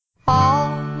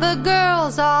the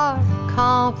girls are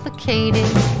complicated.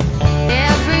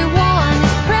 Everyone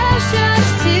is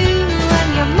precious too,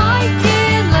 and you might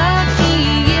get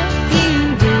lucky if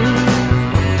you do.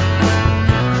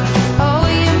 Oh,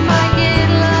 you might get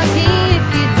lucky if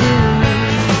you do.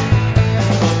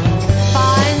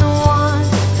 Find the one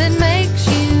that makes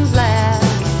you laugh.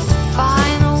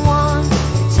 Find the one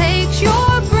that takes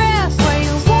your breath, where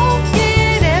you won't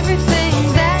get everything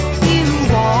that you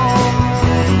want.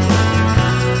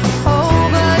 Oh,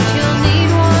 but you'll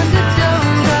need one to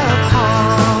dote upon.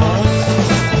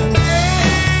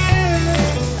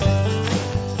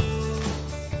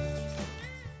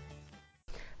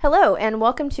 Hello, and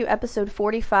welcome to episode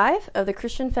 45 of the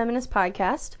Christian Feminist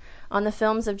podcast on the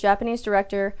films of Japanese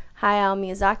director Hayao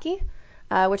Miyazaki,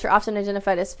 which are often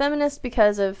identified as feminist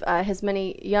because of his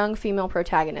many young female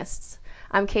protagonists.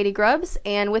 I'm Katie Grubbs,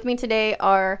 and with me today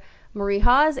are Maria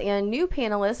Hause and new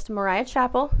panelist Maria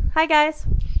Chappell. Hi, guys.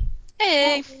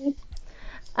 Hey.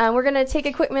 We're going to take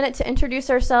a quick minute to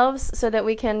introduce ourselves so that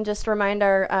we can just remind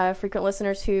our frequent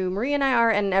listeners who Maria and I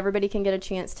are, and everybody can get a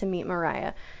chance to meet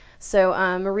Maria. So,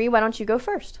 Marie, why don't you go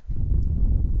first?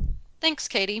 Thanks,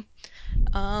 Katie.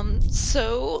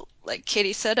 Like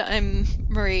Katie said, I'm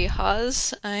Marie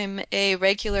Hause. I'm a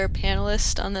regular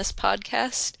panelist on this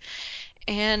podcast,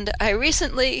 and I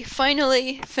recently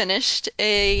finally finished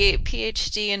a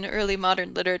PhD in early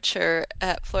modern literature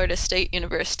at Florida State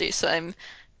University, so I'm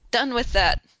done with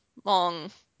that long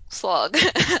slog.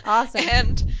 Awesome.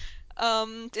 And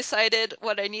decided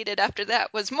what I needed after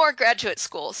that was more graduate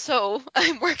school. So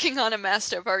I'm working on a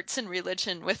Master of Arts in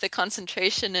Religion with a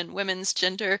concentration in women's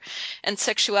gender and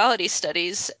sexuality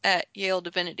studies at Yale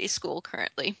Divinity School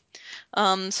currently.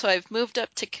 So I've moved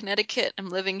up to Connecticut. I'm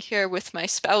living here with my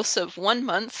spouse of 1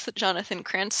 month, Jonathan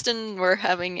Cranston. We're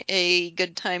having a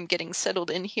good time getting settled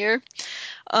in here.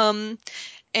 And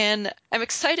I'm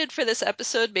excited for this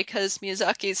episode because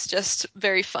Miyazaki is just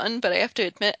very fun, but I have to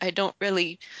admit I don't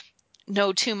really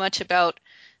know too much about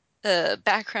the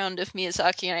background of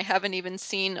Miyazaki, and I haven't even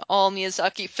seen all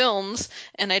Miyazaki films,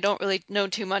 and I don't really know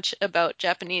too much about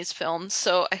Japanese films,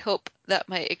 so I hope that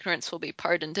my ignorance will be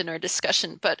pardoned in our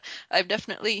discussion. But I've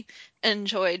definitely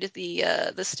enjoyed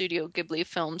the Studio Ghibli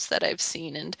films that I've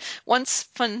seen, and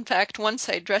fun fact, once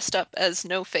I dressed up as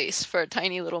No Face for a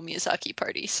tiny little Miyazaki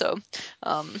party, so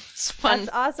it's fun.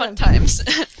 That's awesome. Fun times.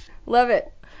 Love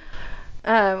it.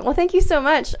 Well, thank you so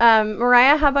much.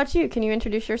 Mariah, how about you? Can you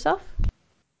introduce yourself?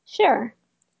 Sure.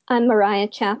 I'm Maria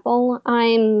Chappell.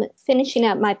 I'm finishing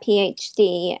up my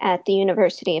PhD at the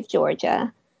University of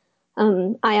Georgia.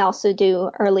 I also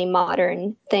do early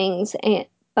modern things,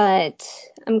 but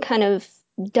I'm kind of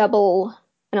double,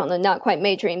 I don't know, not quite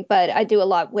majoring, but I do a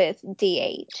lot with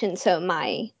DH. And so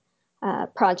my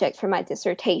project for my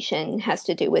dissertation has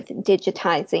to do with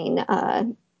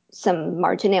digitizing some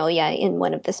marginalia in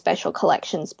one of the special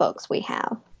collections books we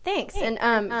have. Thanks. And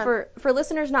for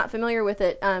listeners not familiar with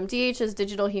it, DH is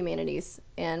Digital Humanities,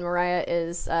 and Mariah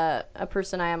is a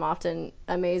person I am often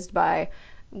amazed by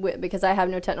because I have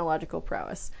no technological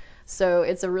prowess. So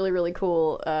it's a really, really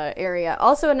cool area.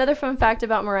 Also, another fun fact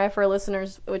about Mariah for our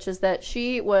listeners, which is that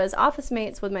she was office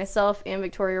mates with myself and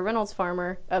Victoria Reynolds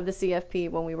Farmer of the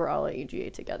CFP when we were all at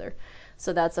UGA together.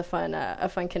 So that's a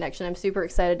fun connection. I'm super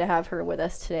excited to have her with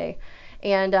us today.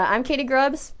 And I'm Katie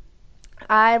Grubbs.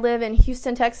 I live in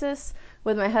Houston, Texas,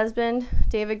 with my husband,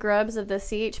 David Grubbs of the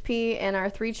CHP, and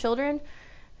our 3 children,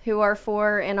 who are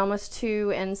 4 and almost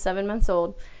 2 and 7 months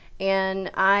old. And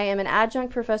I am an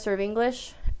adjunct professor of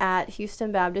English at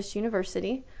Houston Baptist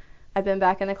University. I've been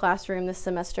back in the classroom this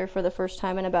semester for the first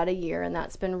time in about a year, and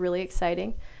that's been really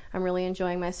exciting. I'm really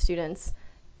enjoying my students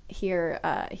here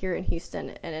in Houston,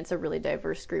 and it's a really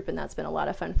diverse group, and that's been a lot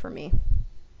of fun for me.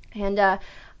 And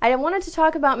I wanted to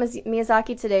talk about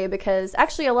Miyazaki today because,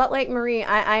 actually, a lot like Marie,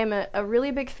 I am a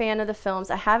really big fan of the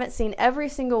films. I haven't seen every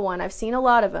single one. I've seen a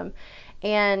lot of them,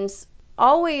 and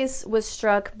always was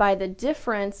struck by the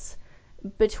difference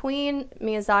between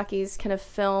Miyazaki's kind of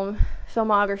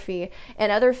filmography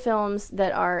and other films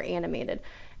that are animated,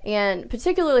 and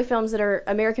particularly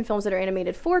American films that are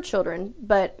animated for children,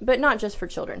 but not just for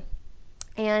children.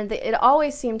 And there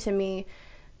always seemed to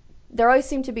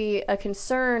be a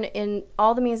concern in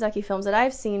all the Miyazaki films that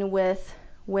I've seen with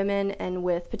women and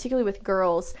particularly with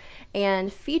girls,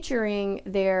 and featuring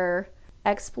their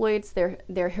exploits,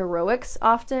 their heroics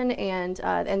often, and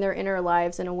their inner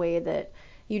lives in a way that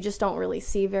you just don't really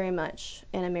see very much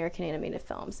in American animated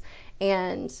films.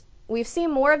 And we've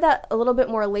seen more of that a little bit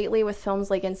more lately with films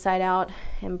like Inside Out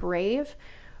and Brave,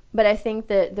 but I think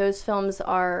that those films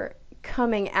are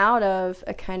coming out of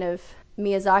a kind of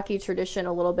Miyazaki tradition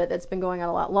a little bit that's been going on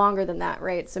a lot longer than that,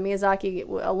 right? So Miyazaki,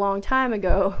 a long time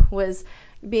ago, was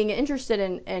being interested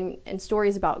in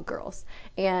stories about girls.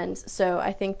 And so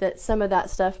I think that some of that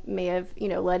stuff may have,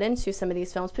 led into some of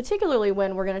these films, particularly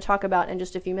when we're going to talk about in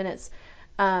just a few minutes.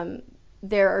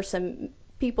 There are some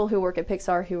people who work at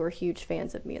Pixar who are huge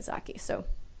fans of Miyazaki. So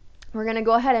we're going to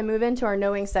go ahead and move into our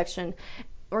knowing section.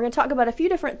 We're going to talk about a few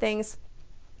different things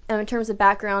in terms of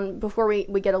background before we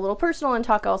get a little personal and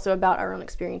talk also about our own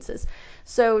experiences.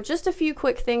 So just a few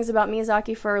quick things about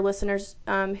Miyazaki for our listeners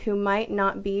who might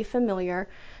not be familiar.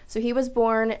 So he was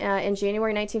born in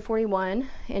January 1941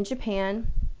 in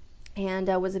Japan and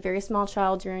was a very small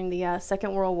child during the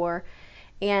Second World War.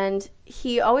 And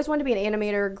he always wanted to be an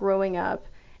animator growing up,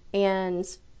 and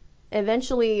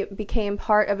eventually became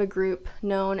part of a group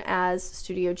known as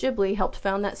Studio Ghibli, helped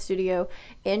found that studio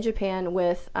in Japan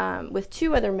with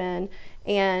two other men,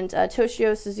 and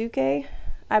Toshio Suzuki,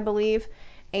 I believe,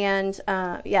 and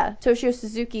Toshio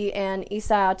Suzuki and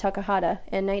Isao Takahata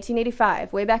in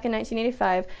 1985. Way back in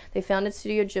 1985, they founded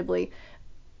Studio Ghibli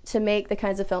to make the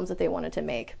kinds of films that they wanted to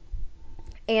make.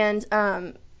 And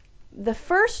the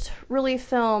first really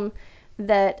film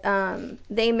that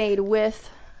they made with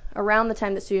around the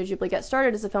time that Studio Ghibli got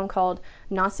started is a film called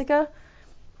Nausicaa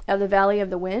of the Valley of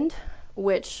the Wind,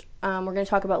 which we're going to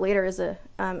talk about later is an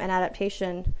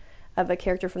adaptation of a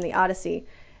character from the Odyssey.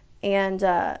 And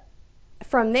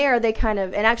from there, they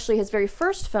and actually his very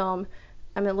first film,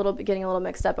 I'm getting a little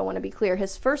mixed up, I want to be clear.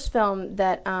 His first film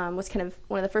that was kind of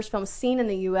one of the first films seen in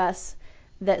the U.S.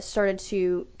 that started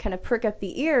to kind of prick up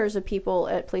the ears of people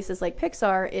at places like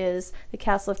Pixar is The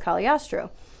Castle of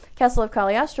Cagliostro. Castle of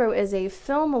Cagliostro is a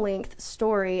film-length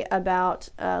story about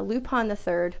Lupin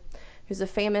III, who's a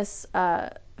famous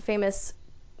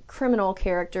criminal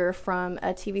character from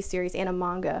a TV series and a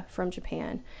manga from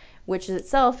Japan, which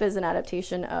itself is an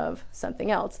adaptation of something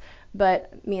else.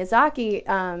 But Miyazaki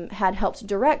had helped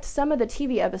direct some of the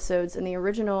TV episodes in the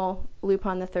original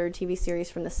Lupin III TV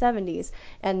series from the 70s,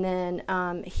 and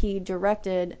then he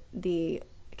directed the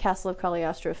Castle of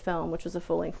Cagliostro film, which was a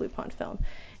full-length Lupin film.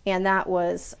 And that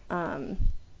was in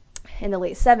the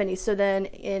late 70s. So then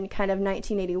in kind of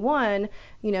 1981,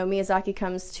 Miyazaki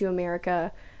comes to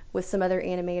America with some other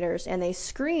animators, and they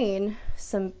screen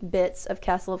some bits of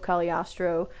Castle of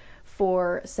Cagliostro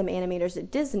for some animators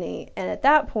at Disney. And at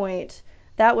that point,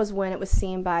 that was when it was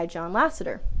seen by John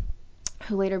Lasseter,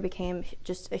 who later became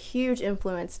just a huge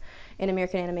influence in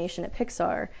American animation at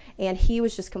Pixar. And he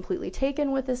was just completely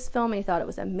taken with this film, and he thought it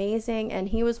was amazing. And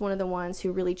he was one of the ones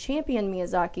who really championed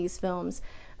Miyazaki's films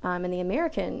in the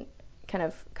American kind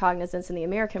of cognizance in the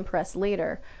American press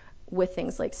later with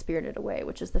things like Spirited Away,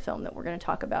 which is the film that we're going to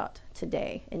talk about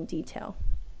today in detail.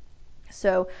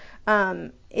 So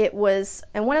it was,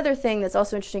 and one other thing that's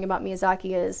also interesting about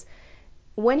Miyazaki is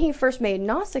when he first made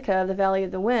Nausicaa of the Valley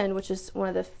of the Wind, which is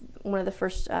one of the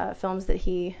first films that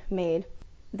he made,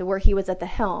 where he was at the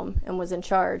helm and was in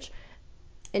charge.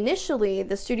 Initially,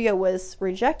 the studio was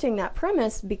rejecting that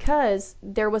premise because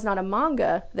there was not a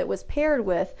manga that was paired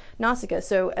with Nausicaa.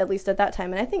 So at least at that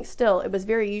time, and I think still, it was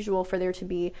very usual for there to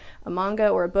be a manga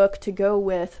or a book to go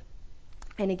with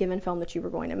any given film that you were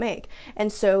going to make.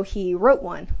 And so he wrote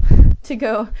one to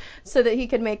go so that he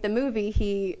could make the movie.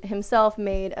 He himself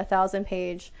made a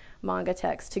 1,000-page manga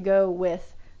text to go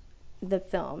with the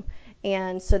film.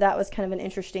 And so that was kind of an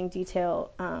interesting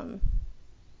detail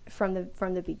from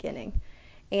the beginning.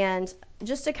 And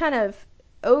just a kind of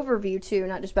overview too,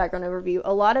 not just background overview,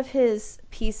 a lot of his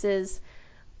pieces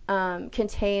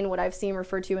contain what I've seen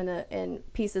referred to in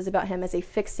pieces about him as a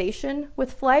fixation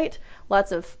with flight.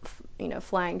 Lots of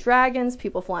flying dragons,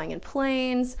 people flying in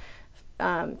planes,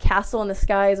 Castle in the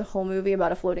Sky is a whole movie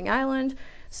about a floating island.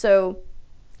 So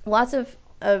lots of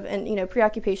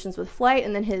preoccupations with flight.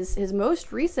 And then his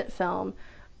most recent film,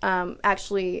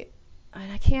 actually,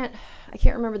 and I can't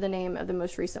remember the name of the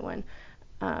most recent one.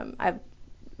 I've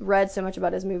read so much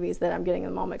about his movies that I'm getting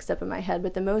them all mixed up in my head,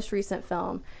 but the most recent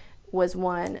film was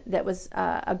one that was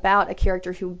about a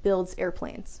character who builds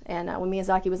airplanes. And when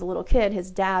Miyazaki was a little kid, his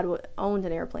dad owned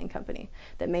an airplane company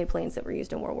that made planes that were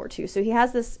used in World War II. So he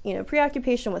has this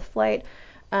preoccupation with flight.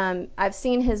 I've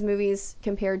seen his movies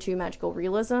compared to magical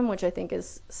realism, which I think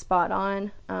is spot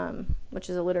on, which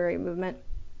is a literary movement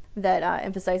that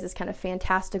emphasizes kind of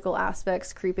fantastical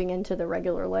aspects creeping into the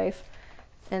regular life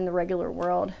and the regular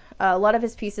world. A lot of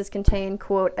his pieces contain,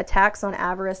 quote, attacks on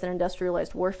avarice and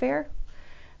industrialized warfare.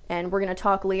 And we're going to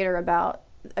talk later about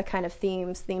a kind of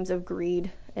themes of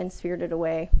greed and Spirited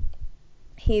Away.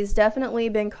 He's definitely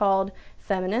been called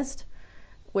feminist,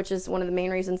 which is one of the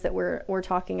main reasons that we're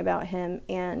talking about him.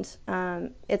 And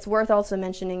it's worth also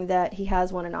mentioning that he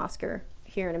has won an Oscar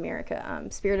here in America.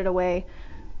 Spirited Away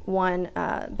won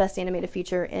Best Animated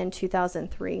Feature in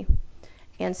 2003.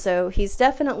 And so he's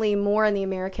definitely more in the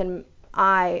American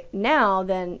eye now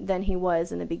than he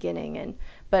was in the beginning,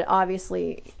 but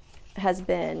obviously has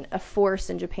been a force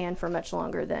in Japan for much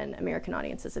longer than American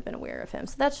audiences have been aware of him.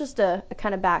 So that's just a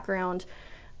kind of background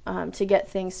to get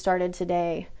things started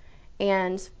today.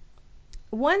 And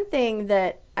one thing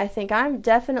that I think I'm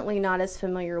definitely not as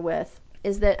familiar with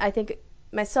is that I think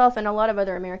myself and a lot of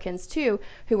other Americans too,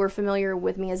 who were familiar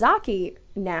with Miyazaki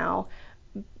now,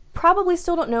 probably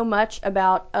still don't know much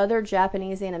about other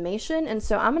Japanese animation. And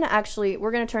so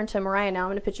we're going to turn to Mariah now. I'm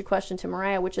going to pitch a question to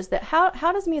Mariah, which is that how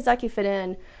does Miyazaki fit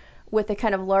in with the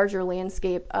kind of larger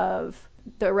landscape of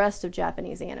the rest of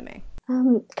Japanese anime?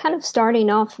 Kind of starting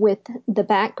off with the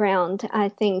background, I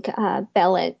think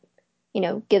Bellet,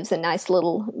 gives a nice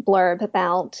little blurb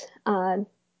about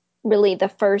really the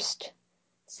first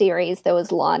series that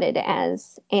was lauded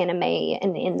as anime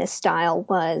and in this style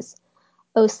was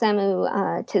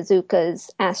Osamu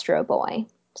Tezuka's Astro Boy.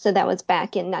 So that was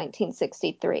back in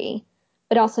 1963,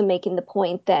 but also making the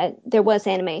point that there was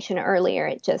animation earlier,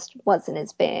 it just wasn't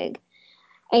as big.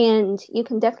 And you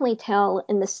can definitely tell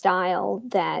in the style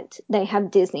that they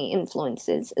have Disney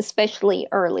influences, especially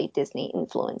early Disney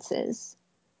influences.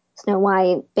 Snow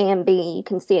White, Bambi, you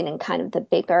can see it in kind of the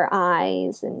bigger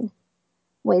eyes and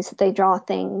ways that they draw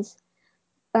things.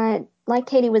 But like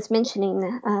Katie was mentioning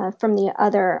from the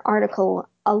other article,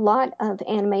 a lot of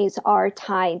animes are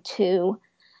tied to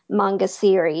manga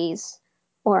series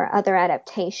or other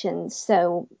adaptations.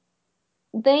 So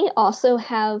they also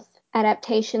have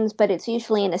adaptations, but it's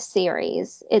usually in a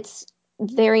series. It's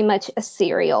very much a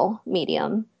serial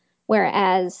medium,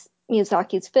 whereas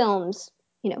Miyazaki's films,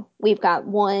 we've got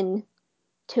 1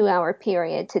 2-hour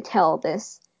period to tell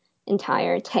this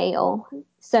entire tale.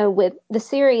 So with the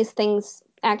series,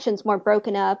 action's more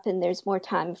broken up and there's more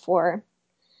time for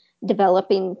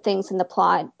developing things in the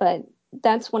plot. But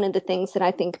that's one of the things that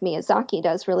I think Miyazaki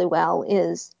does really well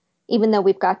is even though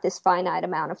we've got this finite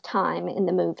amount of time in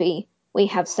the movie, we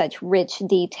have such rich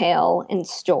detail and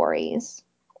stories.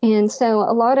 And so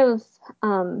a lot of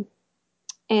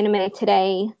anime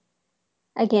today,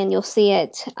 again, you'll see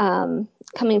it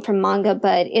coming from manga,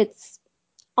 but it's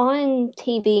on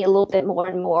TV a little bit more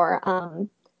and more.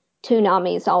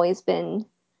 Toonami's always been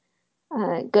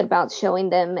good about showing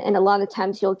them, and a lot of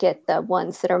times you'll get the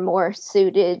ones that are more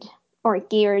suited or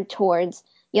geared towards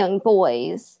young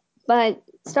boys, but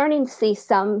starting to see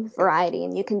some variety,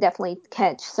 and you can definitely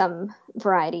catch some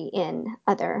variety in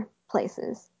other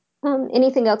places.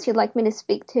 Anything else you'd like me to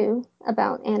speak to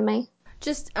about anime?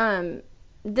 Just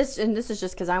this is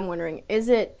just because I'm wondering, is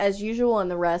it as usual in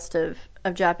the rest of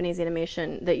Japanese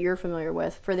animation that you're familiar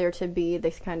with for there to be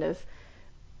this kind of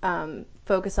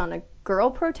focus on a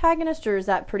girl protagonist, or is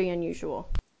that pretty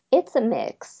unusual? It's a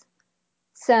mix.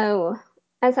 So,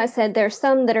 as I said, there's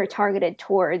some that are targeted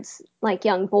towards like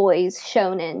young boys,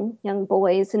 shonen young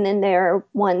boys, and then there are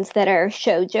ones that are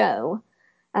shoujo,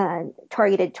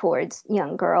 targeted towards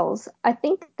young girls. I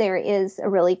think there is a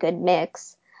really good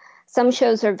mix. Some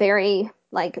shows are very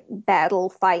like battle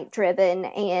fight driven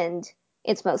and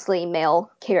it's mostly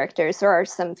male characters. There are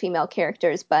some female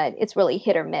characters, but it's really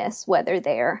hit or miss whether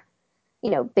they're,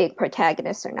 big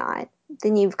protagonists or not.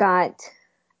 Then you've got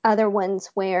other ones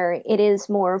where it is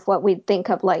more of what we'd think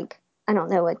of like, I don't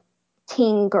know, a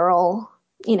teen girl,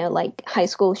 like high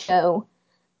school show.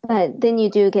 But then you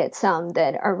do get some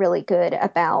that are really good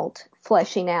about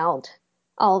fleshing out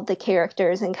all of the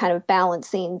characters and kind of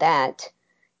balancing that,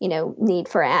 need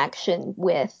for action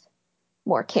with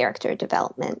more character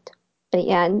development. But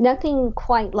yeah, nothing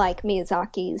quite like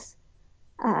Miyazaki's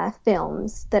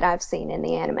films that I've seen in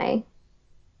the anime.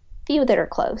 Few that are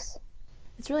close.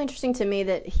 It's really interesting to me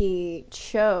that he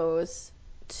chose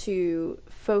to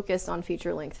focus on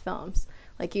feature-length films,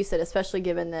 like you said, especially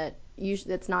given that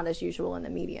it's not as usual in the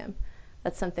medium.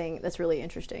 That's something that's really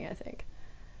interesting, I think.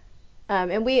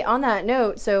 And we, on that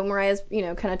note, so Mariah's,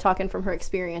 kind of talking from her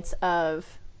experience of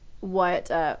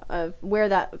of where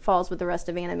that falls with the rest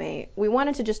of anime. We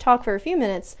wanted to just talk for a few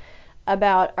minutes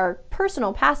about our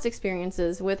personal past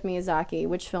experiences with Miyazaki,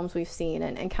 which films we've seen,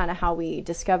 and kind of how we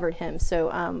discovered him.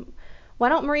 So why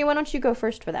don't you go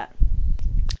first for that?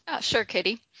 Sure,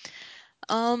 Katie.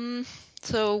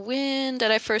 So when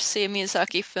did I first see a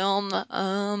Miyazaki film?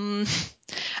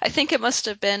 I think it must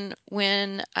have been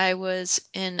when I was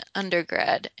in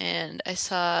undergrad and I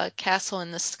saw Castle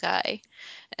in the Sky.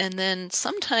 And then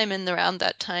sometime in around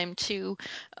that time too,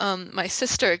 my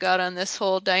sister got on this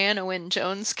whole Diana Wynne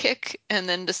Jones kick and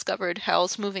then discovered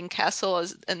Howl's Moving Castle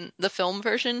as in the film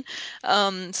version.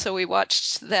 So we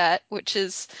watched that, which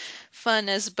is fun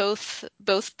as both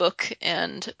book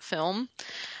and film.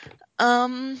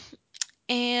 Um,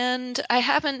 and I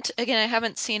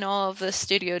haven't seen all of the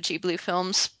Studio Ghibli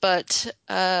films, but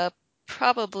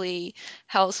probably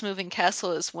Howl's Moving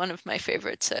Castle is one of my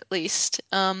favorites at least.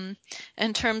 In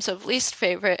terms of least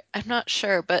favorite, I'm not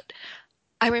sure, but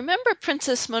I remember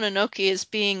Princess Mononoke as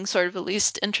being sort of the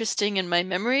least interesting in my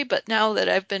memory, but now that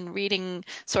I've been reading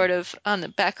sort of on the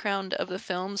background of the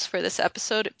films for this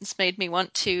episode, it's made me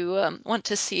want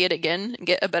to see it again and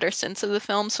get a better sense of the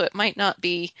film. So it might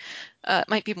be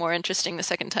more interesting the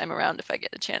second time around if I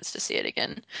get a chance to see it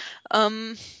again.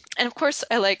 And of course,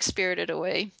 I like Spirited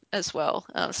Away as well,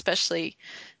 especially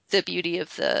the beauty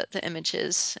of the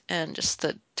images and just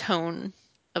the tone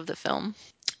of the film.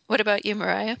 What about you,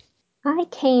 Mariah? I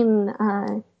came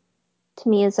to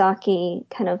Miyazaki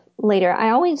kind of later.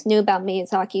 I always knew about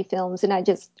Miyazaki films and I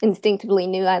just instinctively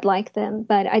knew I'd like them,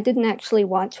 but I didn't actually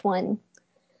watch one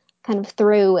kind of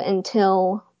through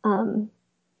until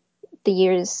the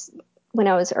years when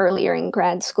I was earlier in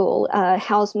grad school.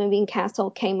 Howl's Moving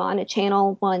Castle came on a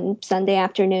channel one Sunday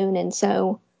afternoon, and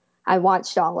so I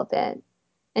watched all of it.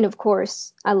 And of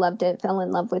course, I loved it, fell in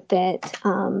love with it.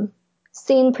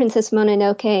 Seeing Princess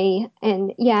Mononoke,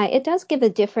 and yeah, it does give a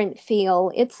different feel.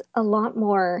 It's a lot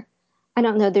more, I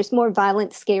don't know, there's more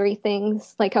violent, scary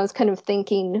things. Like I was kind of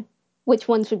thinking which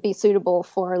ones would be suitable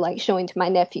for like showing to my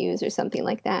nephews or something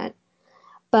like that.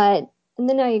 But and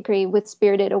then I agree with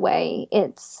Spirited Away.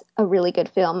 It's a really good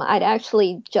film. I'd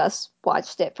actually just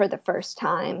watched it for the first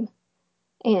time.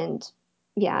 And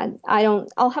yeah,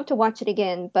 I'll have to watch it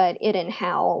again, but it and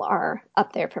Howl are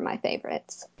up there for my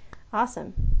favorites.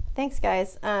 Awesome. Thanks,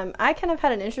 guys. I kind of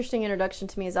had an interesting introduction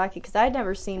to Miyazaki because I'd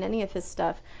never seen any of his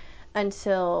stuff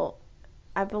until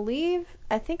I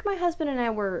think my husband and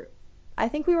I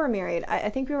think we were married. I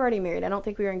think we were already married. I don't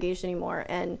think we were engaged anymore.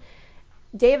 And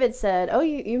David said, "Oh,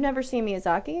 you've never seen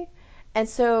Miyazaki?" And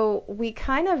so we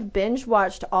kind of binge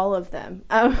watched all of them.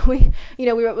 It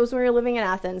was when we were living in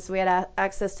Athens. So we had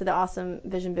access to the awesome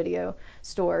Vision Video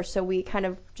store. So we kind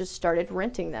of just started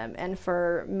renting them. And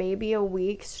for maybe a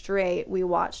week straight, we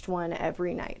watched one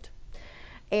every night.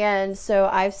 And so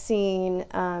I've seen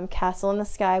Castle in the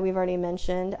Sky, we've already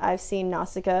mentioned. I've seen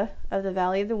Nausicaa of the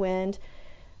Valley of the Wind,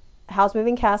 Howl's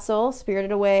Moving Castle,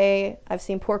 Spirited Away. I've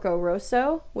seen Porco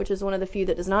Rosso, which is one of the few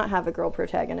that does not have a girl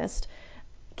protagonist.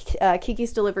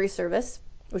 Kiki's Delivery Service,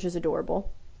 which is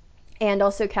adorable. And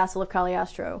also Castle of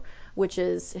Cagliostro, which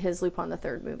is his Lupin the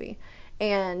Third movie.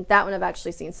 And that one I've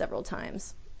actually seen several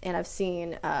times. And I've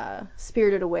seen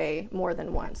Spirited Away more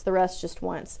than once. The rest just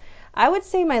once. I would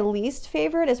say my least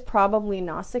favorite is probably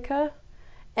Nausicaa.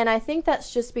 And I think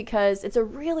that's just because it's a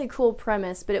really cool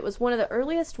premise, but it was one of the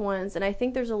earliest ones, and I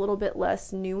think there's a little bit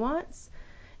less nuance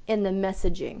in the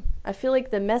messaging. I feel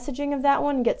like the messaging of that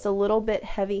one gets a little bit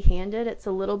heavy-handed. It's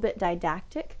a little bit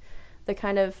didactic, the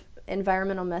kind of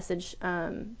environmental message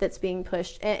that's being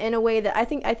pushed in a way that I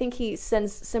think he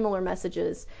sends similar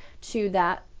messages to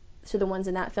the ones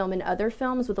in that film and other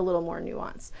films with a little more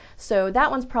nuance. So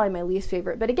that one's probably my least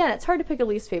favorite. But again, it's hard to pick a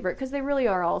least favorite because they really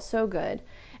are all so good.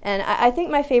 And I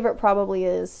think my favorite probably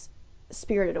is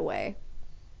Spirited Away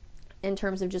in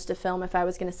terms of just a film if I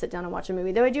was going to sit down and watch a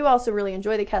movie. Though I do also really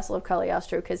enjoy The Castle of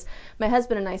Cagliostro because my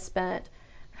husband and I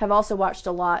have also watched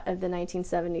a lot of the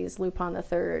 1970s Lupin the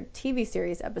Third TV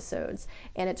series episodes,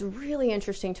 and it's really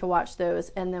interesting to watch those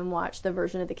and then watch the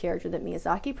version of the character that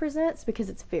Miyazaki presents because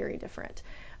it's very different.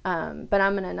 But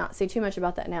I'm going to not say too much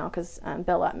about that now because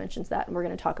Bella mentions that, and we're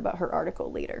going to talk about her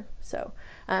article later. So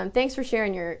thanks for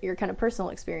sharing your kind of personal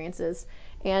experiences.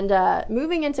 And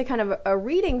moving into kind of a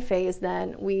reading phase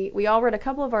then, we all read a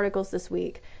couple of articles this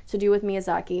week to do with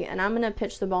Miyazaki, and I'm going to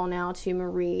pitch the ball now to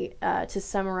Marie to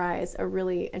summarize a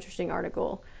really interesting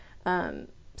article.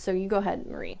 So you go ahead,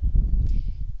 Marie.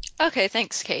 Okay,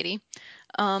 thanks, Katie.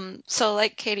 So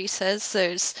like Katie says,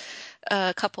 there's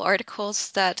a couple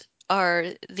articles that are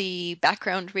the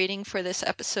background reading for this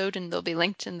episode, and they'll be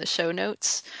linked in the show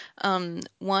notes.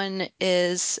 One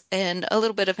is a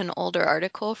little bit of an older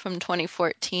article from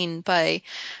 2014 by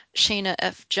Shana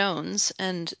F. Jones,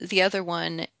 and the other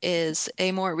one is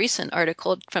a more recent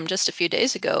article from just a few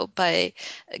days ago by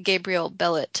Gabriel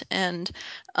Bellet. And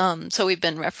so we've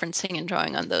been referencing and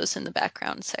drawing on those in the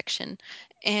background section.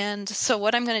 And so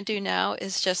what I'm going to do now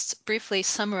is just briefly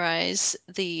summarize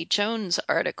the Jones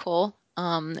article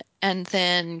and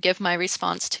then give my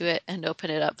response to it and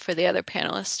open it up for the other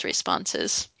panelists'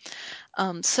 responses.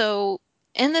 So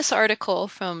in this article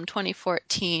from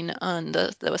 2014 on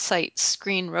the site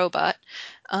Screen Robot,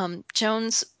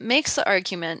 Jones makes the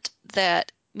argument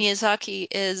that Miyazaki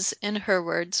is, in her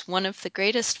words, one of the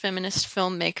greatest feminist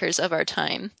filmmakers of our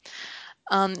time.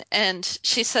 And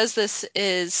she says this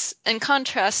is in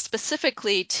contrast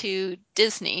specifically to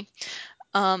Disney.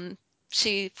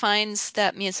 She finds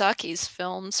that Miyazaki's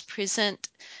films present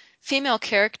female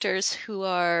characters who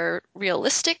are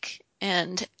realistic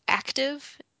and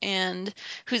active and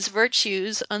whose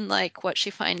virtues, unlike what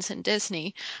she finds in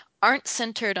Disney, aren't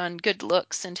centered on good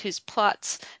looks and whose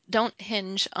plots don't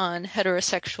hinge on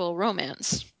heterosexual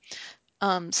romance.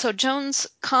 So Jones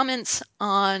comments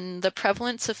on the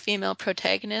prevalence of female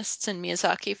protagonists in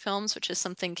Miyazaki films, which is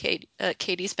something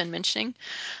Katie's been mentioning.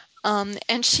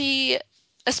 And she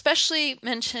especially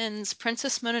mentions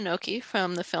Princess Mononoke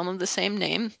from the film of the same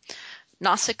name,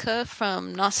 Nausicaa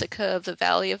from Nausicaa of the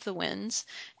Valley of the Winds,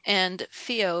 and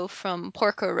Fio from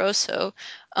Porco Rosso,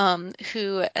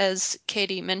 who, as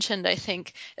Katie mentioned, I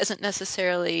think isn't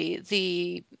necessarily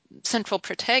the central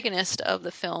protagonist of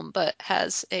the film, but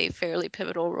has a fairly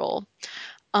pivotal role.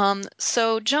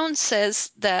 So Jones says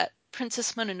that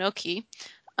Princess Mononoke,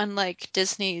 unlike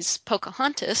Disney's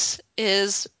Pocahontas,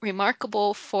 is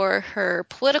remarkable for her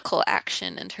political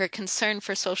action and her concern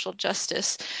for social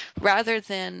justice rather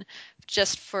than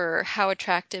just for how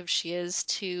attractive she is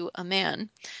to a man.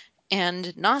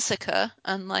 And Nausicaa,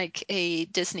 unlike a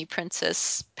Disney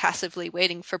princess passively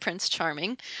waiting for Prince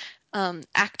Charming,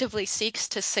 actively seeks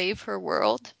to save her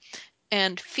world.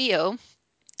 And Fio,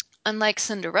 unlike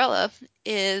Cinderella,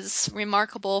 is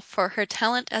remarkable for her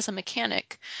talent as a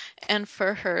mechanic and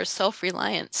for her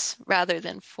self-reliance rather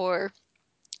than for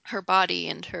her body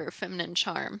and her feminine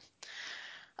charm.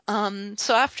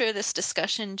 So after this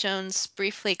discussion, Jones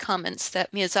briefly comments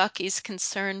that Miyazaki's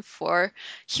concern for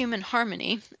human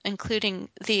harmony, including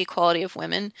the equality of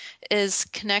women, is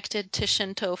connected to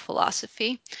Shinto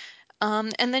philosophy.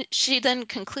 And then she then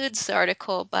concludes the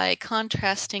article by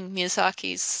contrasting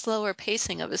Miyazaki's slower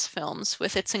pacing of his films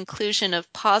with its inclusion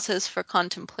of pauses for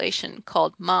contemplation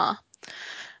called Ma,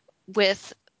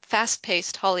 with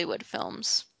fast-paced Hollywood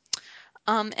films.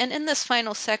 And in this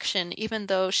final section, even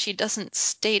though she doesn't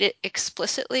state it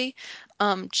explicitly,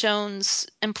 Jones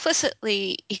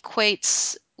implicitly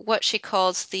equates what she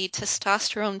calls the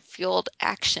testosterone-fueled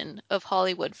action of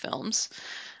Hollywood films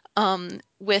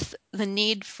with the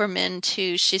need for men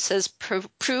to, she says,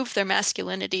 prove their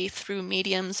masculinity through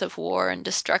mediums of war and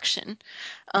destruction.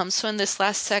 So in this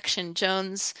last section,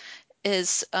 Jones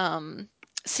is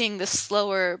seeing the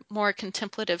slower, more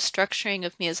contemplative structuring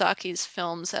of Miyazaki's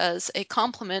films as a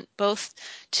complement both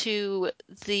to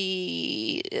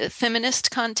the feminist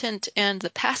content and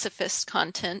the pacifist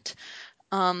content,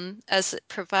 as it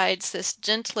provides this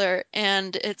gentler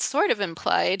and it's sort of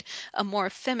implied a more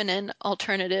feminine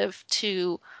alternative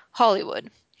to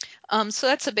Hollywood. So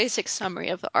that's a basic summary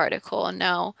of the article, and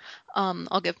now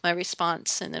I'll give my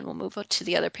response, and then we'll move on to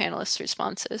the other panelists'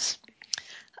 responses.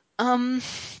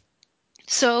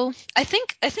 So I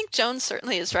think Jones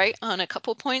certainly is right on a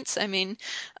couple points. I mean,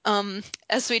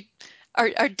 as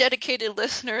our dedicated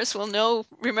listeners will know,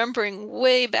 remembering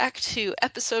way back to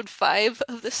episode 5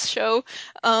 of this show,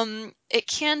 it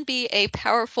can be a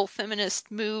powerful feminist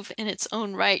move in its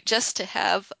own right just to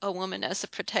have a woman as a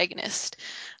protagonist.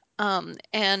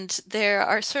 And there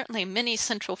are certainly many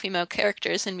central female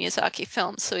characters in Miyazaki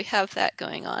films, so we have that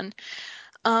going on.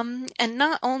 And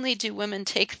not only do women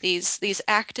take these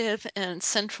active and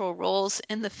central roles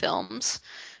in the films,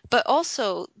 but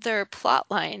also their plot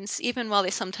lines, even while they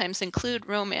sometimes include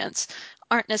romance,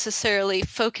 aren't necessarily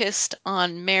focused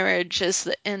on marriage as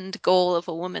the end goal of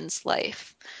a woman's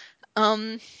life.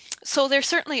 So there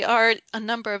certainly are a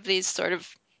number of these sort of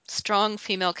strong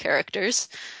female characters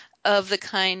of the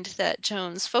kind that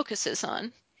Jones focuses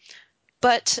on.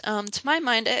 But to my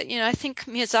mind, I think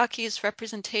Miyazaki's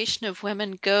representation of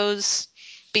women goes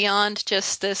beyond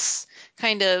just this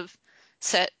kind of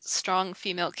set, strong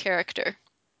female character.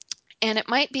 And it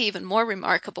might be even more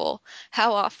remarkable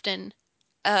how often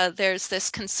there's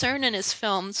this concern in his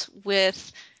films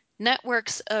with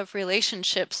networks of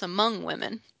relationships among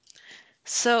women.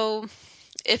 So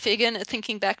if, again,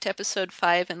 thinking back to episode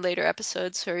 5 and later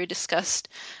episodes where we discussed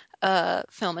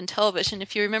film and television,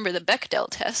 if you remember the Bechdel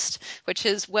test, which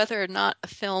is whether or not a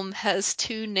film has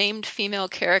two named female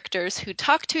characters who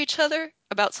talk to each other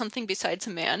about something besides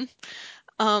a man.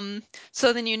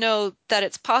 So then you know that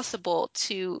it's possible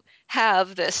to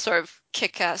have this sort of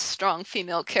kick-ass strong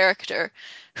female character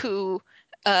who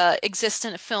exists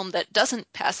in a film that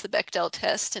doesn't pass the Bechdel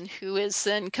test and who is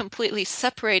then completely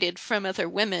separated from other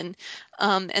women,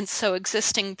 and so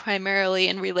existing primarily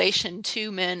in relation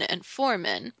to men and for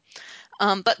men.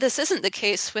 But this isn't the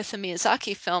case with the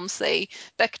Miyazaki films. They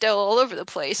Bechdel all over the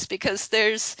place because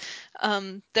there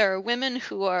are women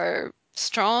who are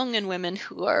strong and women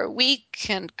who are weak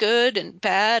and good and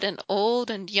bad and old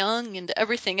and young and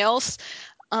everything else.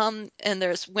 And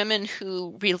there's women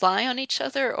who rely on each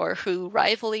other or who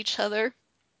rival each other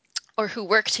or who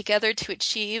work together to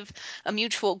achieve a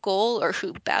mutual goal or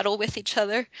who battle with each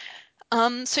other.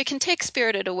 So you can take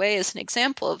Spirited Away as an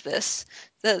example of this.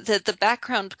 The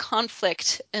background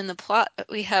conflict in the plot that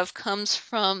we have comes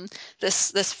from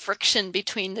this friction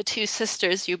between the two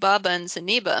sisters, Yubaba and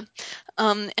Zeniba.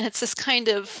 And it's this kind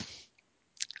of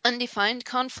undefined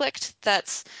conflict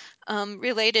that's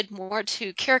related more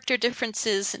to character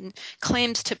differences and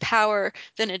claims to power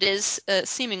than it is,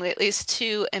 seemingly at least,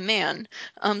 to a man.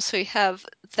 So we have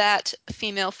that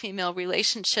female-female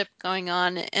relationship going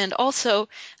on, and also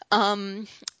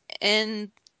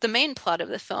in the main plot of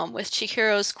the film, with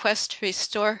Chihiro's quest to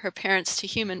restore her parents to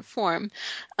human form,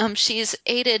 she's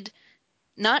aided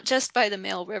not just by the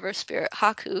male river spirit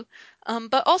Haku,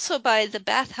 but also by the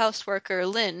bathhouse worker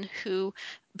Lin, who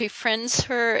befriends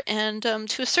her and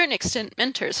to a certain extent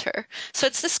mentors her. So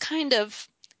it's this kind of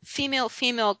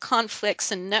female-female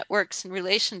conflicts and networks and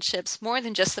relationships more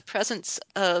than just the presence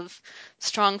of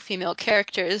strong female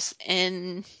characters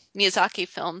in Miyazaki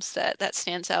films that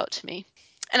stands out to me.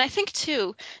 And I think,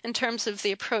 too, in terms of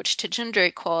the approach to gender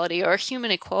equality or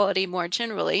human equality more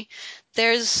generally,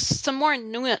 there's some more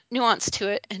nuance to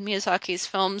it in Miyazaki's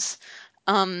films,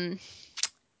 and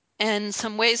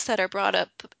some ways that are brought up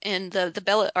in the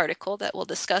Bellet article that we'll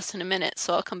discuss in a minute,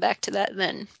 so I'll come back to that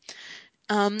then.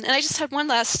 And I just had one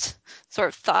last sort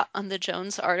of thought on the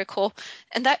Jones article,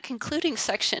 and that concluding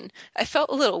section, I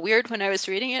felt a little weird when I was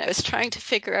reading it. I was trying to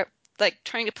figure out,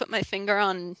 trying to put my finger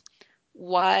on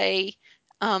why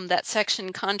that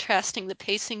section contrasting the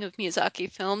pacing of Miyazaki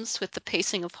films with the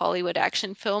pacing of Hollywood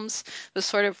action films was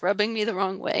sort of rubbing me the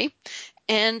wrong way.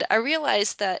 And I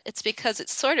realized that it's because it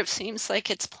sort of seems like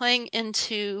it's playing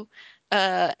into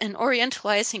an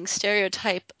orientalizing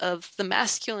stereotype of the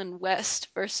masculine West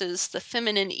versus the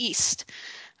feminine East.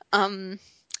 So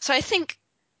I think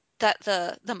that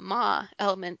the Ma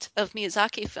element of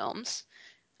Miyazaki films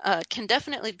can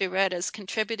definitely be read as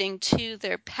contributing to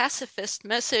their pacifist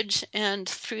message, and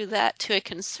through that to a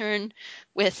concern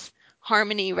with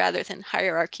harmony rather than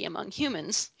hierarchy among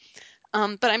humans.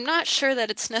 But I'm not sure that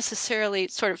it's necessarily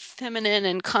sort of feminine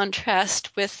in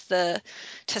contrast with the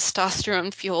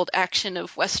testosterone-fueled action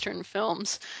of Western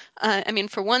films. I mean,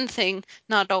 for one thing,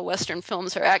 not all Western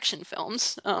films are action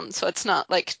films, so it's not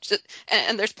like,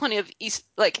 and there's plenty of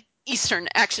Eastern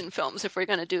action films if we're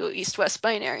going to do East-West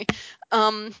binary.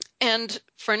 And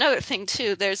for another thing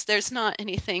too, there's not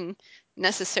anything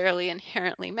necessarily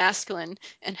inherently masculine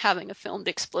in having a filmed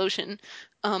explosion,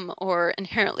 or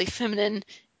inherently feminine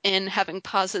in having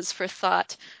pauses for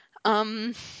thought.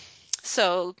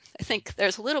 So I think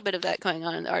there's a little bit of that going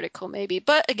on in the article, maybe.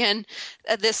 But again,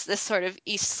 this sort of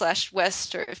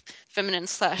East/West or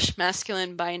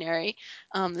feminine/masculine binary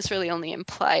is really only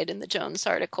implied in the Jones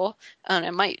article. And I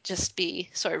might just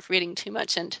be sort of reading too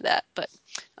much into that, but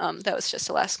that was just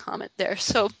a last comment there.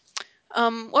 So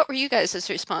what were you guys'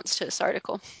 response to this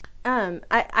article?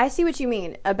 I see what you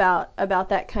mean about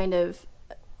that kind of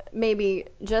maybe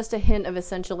just a hint of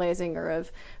essentializing or of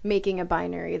making a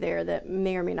binary there that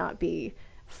may or may not be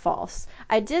false.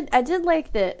 I did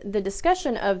like the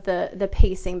discussion of the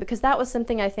pacing, because that was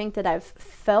something I think that I've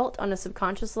felt on a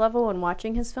subconscious level when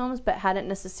watching his films, but hadn't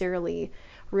necessarily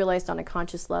realized on a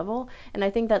conscious level. And I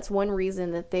think that's another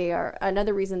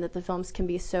reason that the films can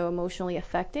be so emotionally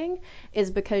affecting, is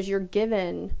because you're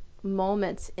given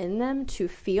moments in them to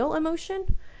feel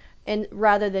emotion, and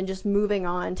rather than just moving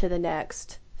on to the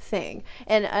next thing.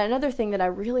 And another thing that I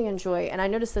really enjoy, and I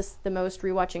noticed this the most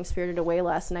rewatching Spirited Away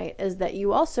last night, is that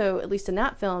you also, at least in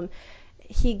that film,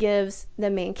 he gives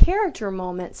the main character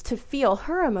moments to feel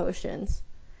her emotions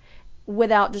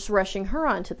without just rushing her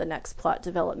on to the next plot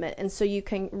development. And so you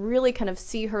can really kind of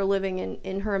see her living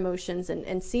in her emotions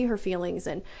and see her feelings.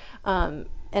 And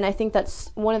I think that's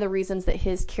one of the reasons that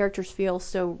his characters feel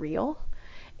so real,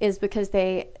 is because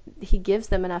he gives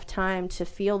them enough time to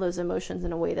feel those emotions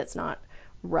in a way that's not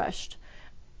rushed.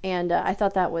 And I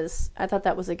thought that was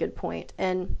a good point.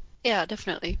 And yeah,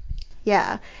 definitely.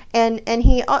 Yeah, and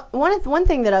he one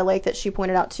thing that I like that she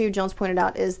pointed out too, Jones pointed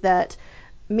out, is that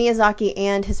Miyazaki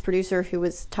and his producer, who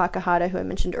was Takahata, who I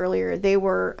mentioned earlier, they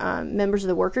were members of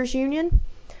the workers' union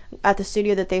at the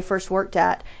studio that they first worked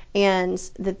at, and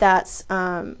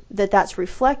that's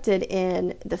reflected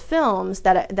in the films,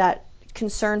 that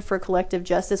concern for collective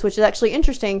justice, which is actually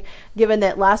interesting given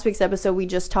that last week's episode we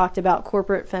just talked about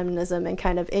corporate feminism and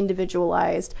kind of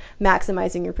individualized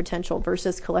maximizing your potential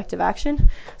versus collective action.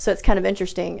 So it's kind of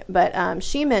interesting. But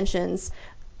she mentions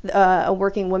a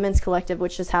working women's collective,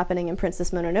 which is happening in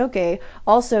Princess Mononoke.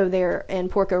 Also there in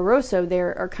Porco Rosso,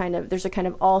 there's a kind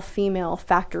of all-female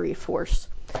factory force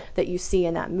that you see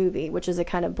in that movie, which is a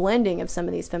kind of blending of some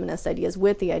of these feminist ideas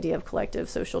with the idea of collective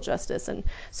social justice. And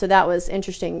so that was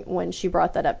interesting when she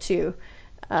brought that up too,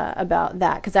 about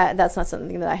that, because that's not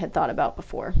something that I had thought about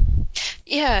before.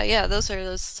 Yeah, those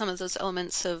are some of those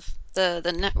elements of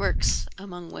the networks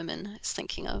among women I was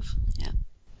thinking of. Yeah.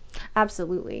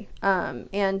 Absolutely.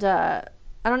 And I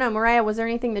don't know, Mariah, was there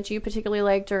anything that you particularly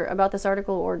liked or about this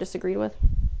article or disagreed with?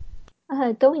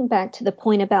 Going back to the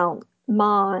point about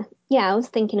Ma, yeah, I was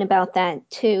thinking about that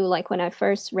too. Like when I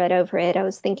first read over it, I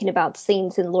was thinking about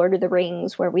scenes in Lord of the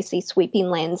Rings where we see sweeping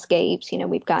landscapes,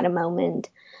 we've got a moment,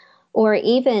 or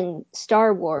even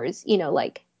Star Wars,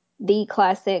 like the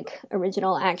classic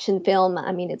original action film.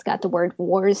 I mean, it's got the word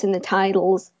wars in the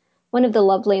titles. One of the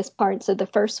loveliest parts of the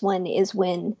first one is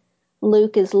when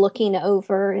Luke is looking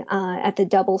over at the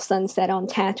double sunset on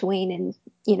Tatooine,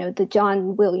 and the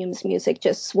John Williams music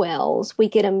just swells. We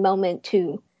get a moment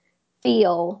to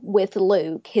feel with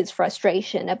Luke his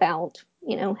frustration about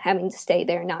having to stay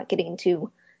there, not getting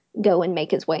to go and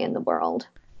make his way in the world.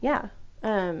 Yeah.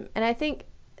 And I think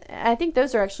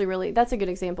those are actually that's a good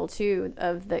example too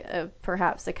of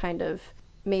perhaps the kind of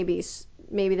maybe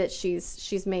that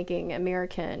she's making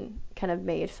American kind of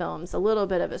made films a little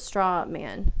bit of a straw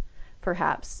man,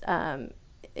 perhaps,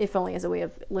 if only as a way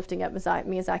of lifting up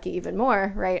Miyazaki even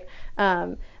more, right?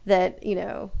 That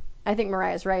I think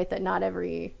Mariah's right that not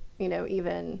every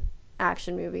even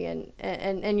action movie,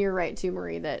 and you're right too,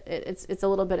 Marie, that it's a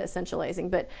little bit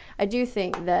essentializing, but I do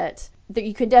think that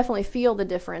you could definitely feel the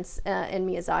difference in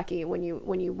Miyazaki when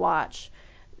you watch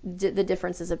the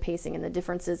differences of pacing and the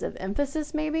differences of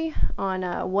emphasis maybe on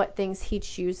what things he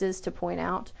chooses to point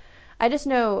out. I just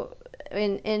know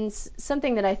in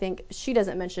something that I think she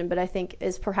doesn't mention, but I think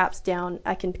is perhaps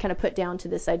I can kind of put down to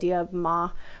this idea of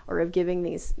Ma, or of giving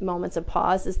these moments of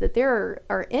pause, is that there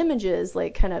are images,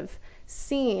 like kind of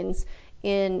scenes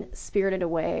in Spirited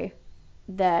Away,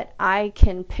 that I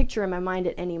can picture in my mind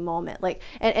at any moment. Like,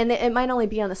 and it might only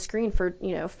be on the screen for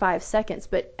 5 seconds,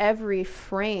 but every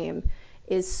frame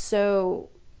is so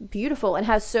beautiful and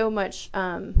has so much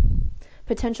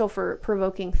potential for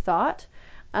provoking thought,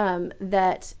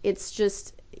 that it's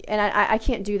just, and I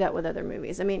can't do that with other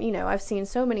movies. I mean, I've seen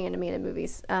so many animated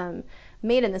movies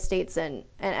made in the States, and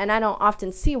I don't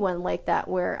often see one like that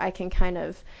where I can kind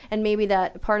of, and maybe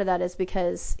that part of that is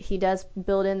because he does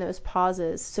build in those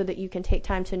pauses so that you can take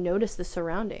time to notice the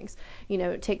surroundings,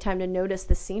 take time to notice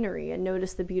the scenery and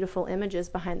notice the beautiful images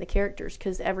behind the characters,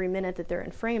 because every minute that they're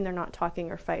in frame, they're not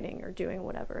talking or fighting or doing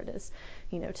whatever it is,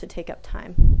 to take up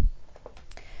time.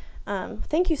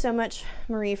 Thank you so much,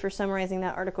 Marie, for summarizing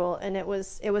that article, and it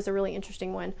was a really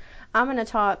interesting one. I'm going to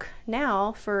talk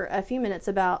now for a few minutes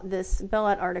about this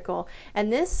Bellat article,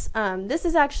 and this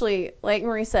is actually, like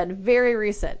Marie said, very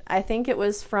recent. I think it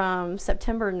was from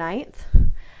September 9th,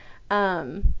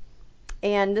 and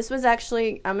this was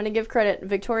actually, I'm going to give credit,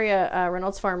 Victoria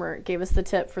Reynolds Farmer gave us the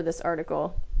tip for this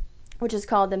article, which is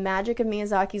called "The Magic of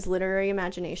Miyazaki's Literary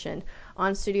Imagination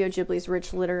on Studio Ghibli's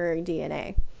Rich Literary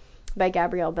DNA" by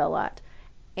Gabrielle Bellat.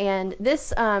 And this,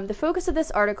 the focus of this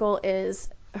article is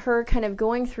her kind of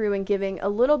going through and giving a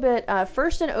little bit,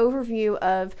 first an overview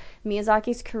of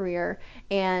Miyazaki's career,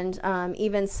 and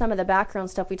even some of the background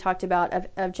stuff we talked about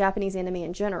of Japanese anime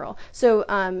in general. So,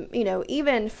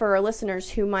 even for our listeners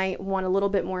who might want a little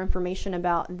bit more information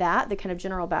about that, the kind of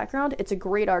general background, it's a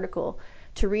great article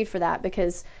to read for that,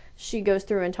 because she goes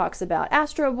through and talks about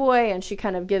Astro Boy, and she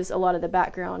kind of gives a lot of the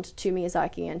background to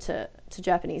Miyazaki and to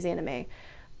Japanese anime.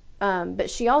 But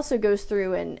she also goes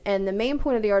through, and the main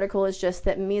point of the article is just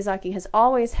that Miyazaki has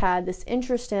always had this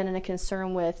interest in and a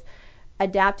concern with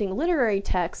adapting literary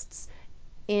texts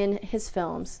in his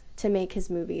films to make his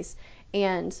movies.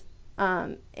 And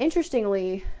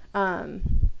interestingly,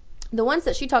 the ones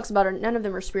that she talks about none of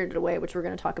them are Spirited Away, which we're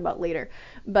going to talk about later.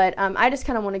 But I just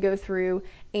kind of want to go through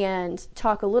and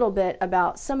talk a little bit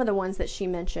about some of the ones that she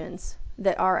mentions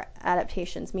that are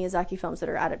adaptations, Miyazaki films that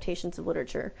are adaptations of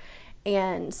literature.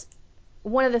 And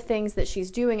one of the things that she's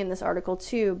doing in this article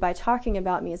too, by talking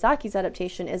about Miyazaki's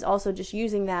adaptation, is also just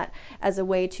using that as a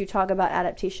way to talk about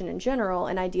adaptation in general,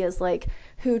 and ideas like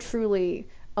who truly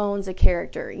owns a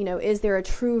character. Is there a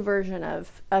true version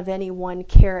of any one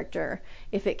character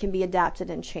if it can be adapted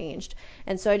and changed?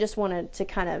 And so I just wanted to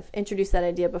kind of introduce that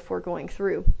idea before going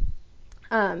through.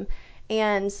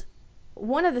 And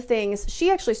one of the things,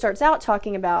 she actually starts out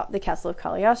talking about The Castle of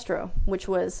Cagliostro, which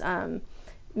was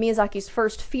Miyazaki's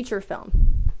first feature film.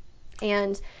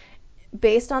 And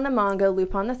based on the manga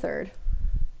Lupin III,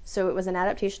 so it was an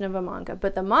adaptation of a manga,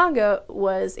 but the manga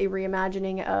was a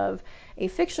reimagining of a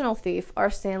fictional thief,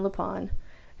 Arsène Lupin,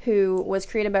 who was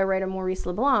created by writer Maurice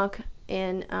Leblanc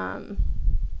in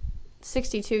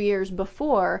 62 years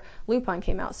before Lupin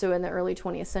came out, so in the early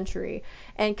 20th century,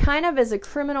 and kind of as a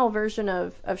criminal version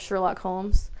of Sherlock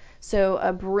Holmes, so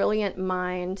a brilliant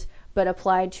mind but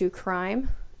applied to crime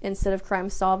instead of crime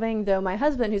solving, though my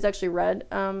husband, who's actually read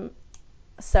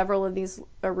several of these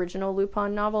original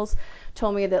Lupin novels,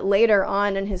 told me that later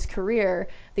on in his career,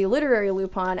 the literary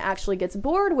Lupin actually gets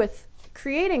bored with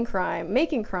creating crime,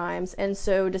 making crimes, and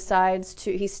so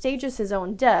he stages his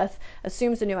own death,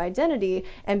 assumes a new identity,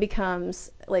 and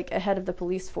becomes like a head of the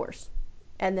police force,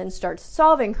 and then starts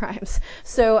solving crimes.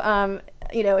 So,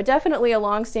 definitely a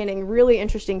long-standing, really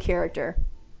interesting character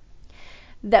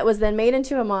that was then made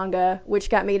into a manga,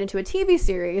 which got made into a TV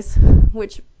series,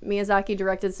 which Miyazaki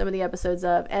directed some of the episodes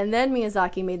of, and then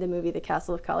Miyazaki made the movie The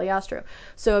Castle of Cagliostro.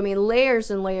 So, I mean,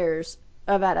 layers and layers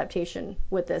of adaptation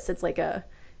with this. It's like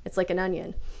an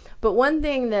onion. But one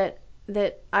thing that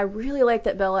I really like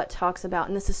that Bellot talks about,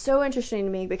 and this is so interesting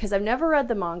to me because I've never read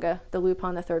the manga, the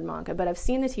Lupin III manga, but I've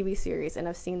seen the TV series and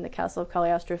I've seen the Castle of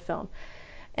Cagliostro film.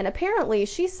 And apparently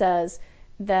she says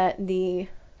that the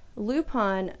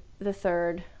Lupin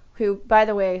III, who, by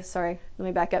the way, sorry, let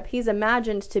me back up, he's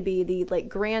imagined to be the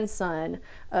grandson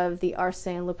of the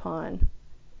Arsène Lupin,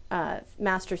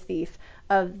 master thief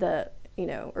of the late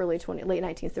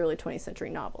 19th, early 20th century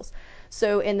novels.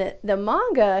 So in the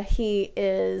manga, she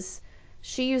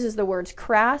uses the words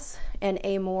crass and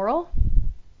amoral.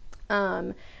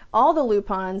 All the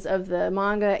Lupins of the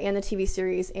manga and the TV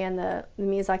series and the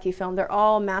Miyazaki film, they're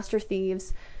all master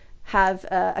thieves, have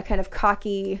a kind of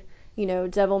cocky,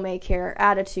 devil-may-care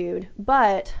attitude.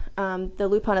 But the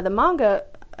Lupin of the manga,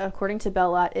 according to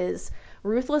Bellot, is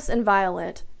ruthless and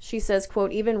violent. She says,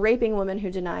 quote, even raping women who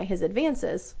deny his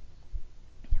advances,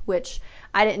 which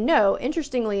I didn't know.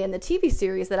 Interestingly, in the TV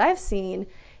series that I've seen,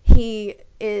 he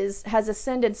has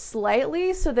ascended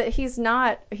slightly so that he's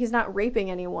not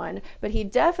raping anyone, but he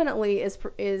definitely is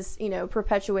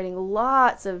perpetuating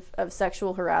lots of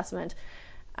sexual harassment.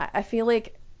 I feel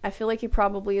like he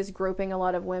probably is groping a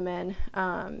lot of women.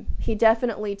 He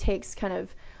definitely takes kind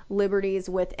of liberties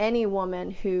with any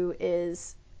woman who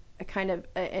is a kind of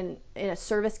in a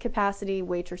service capacity,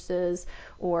 waitresses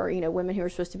or women who are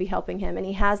supposed to be helping him, and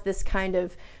he has this kind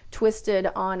of twisted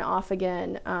on off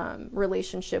again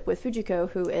relationship with Fujiko,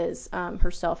 who is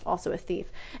herself also a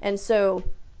thief. And so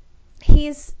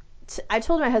I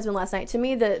told my husband last night, to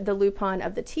me the Lupin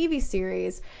of the TV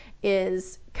series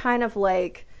is kind of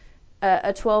like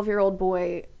a 12-year-old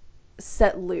boy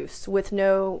set loose with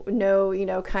no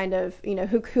kind of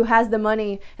who has the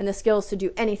money and the skills to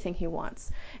do anything he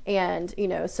wants, and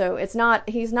so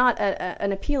he's not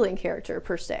an appealing character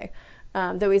per se,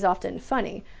 though he's often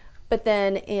funny. But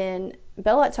then in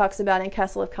Bellot talks about in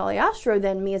Castle of Cagliostro,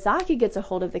 then Miyazaki gets a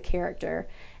hold of the character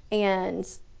and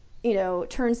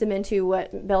turns him into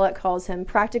what Bellot calls him,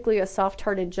 practically a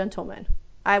soft-hearted gentleman.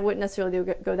 I wouldn't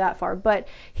necessarily go that far, but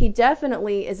he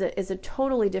definitely is a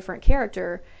totally different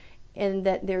character in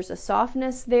that there's a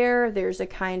softness there. There's a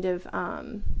kind of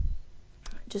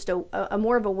just a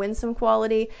more of a winsome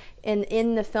quality.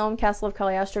 In the film Castle of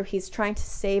Cagliostro, he's trying to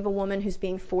save a woman who's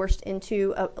being forced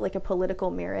into a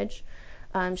political marriage.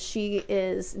 She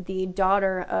is the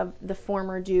daughter of the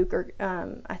former duke, or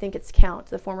I think it's count,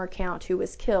 the former count who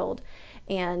was killed.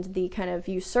 And the kind of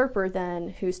usurper then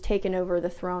who's taken over the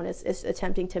throne is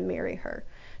attempting to marry her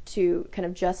to kind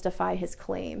of justify his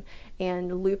claim.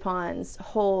 And Lupin's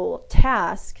whole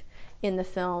task in the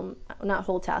film, not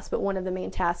whole task, but one of the main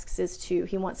tasks is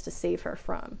he wants to save her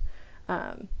from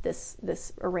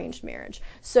this arranged marriage.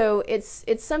 So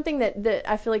it's something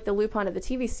that I feel like the Lupin of the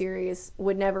TV series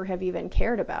would never have even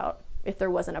cared about if there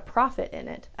wasn't a prophet in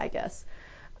it, I guess.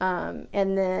 And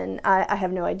then I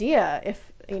have no idea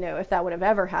if that would have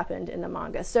ever happened in the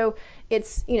manga. So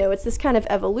it's this kind of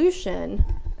evolution,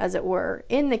 as it were,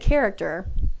 in the character.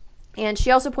 And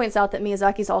she also points out that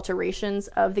Miyazaki's alterations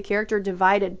of the character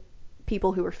divided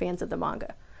people who were fans of the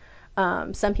manga.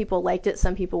 Some people liked it,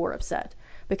 some people were upset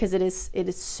because it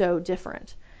is so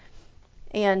different.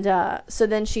 And so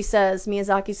then she says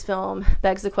Miyazaki's film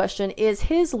begs the question, is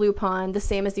his Lupin the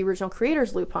same as the original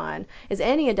creator's Lupin? Is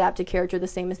any adapted character the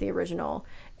same as the original?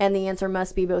 And the answer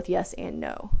must be both yes and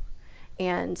no.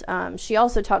 And she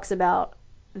also talks about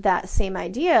that same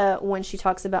idea when she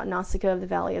talks about Nausicaa of the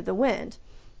Valley of the Wind,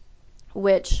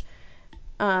 which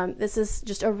this is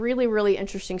just a really, really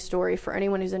interesting story for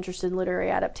anyone who's interested in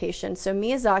literary adaptation. So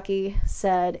Miyazaki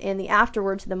said in the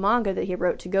afterword to the manga that he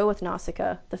wrote to go with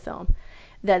Nausicaa, the film,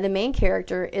 that the main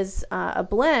character is a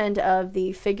blend of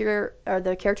the figure or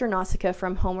the character Nausicaa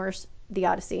from Homer's The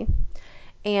Odyssey,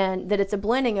 and that it's a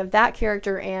blending of that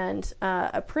character and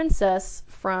a princess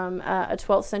from a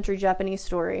 12th century Japanese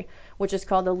story, which is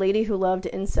called The Lady Who Loved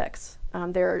Insects.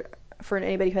 For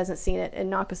anybody who hasn't seen it, in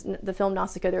the film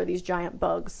Nausicaa, there are these giant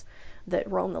bugs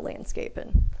that roam the landscape,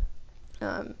 and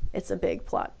it's a big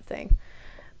plot thing.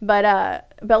 But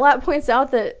Lat points out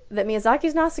that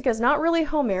Miyazaki's Nausicaa is not really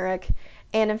Homeric,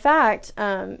 and in fact,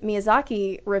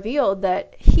 Miyazaki revealed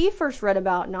that he first read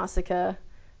about Nausicaa,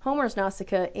 Homer's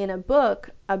Nausicaa, in a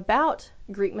book about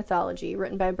Greek mythology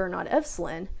written by Bernard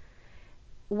Evslin,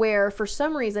 where for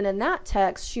some reason in that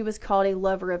text she was called a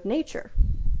lover of nature.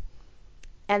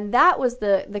 And that was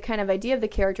the kind of idea of the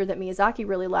character that Miyazaki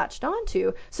really latched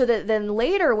onto, so that then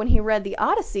later when he read the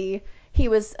Odyssey, he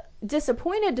was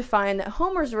disappointed to find that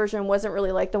Homer's version wasn't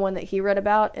really like the one that he read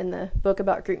about in the book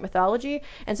about Greek mythology,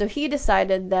 and so he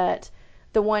decided that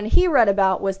the one he read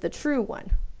about was the true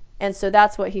one, and so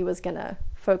that's what he was going to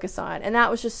focus on. And that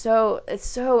was just it's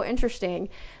so interesting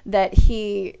that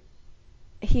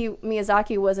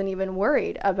Miyazaki wasn't even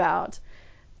worried about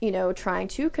trying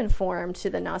to conform to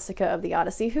the Nausicaa of the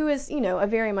Odyssey, who is, a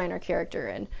very minor character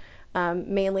and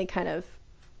mainly kind of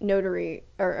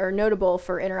notable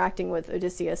for interacting with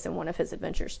Odysseus in one of his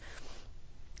adventures.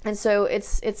 And so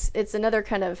it's another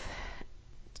kind of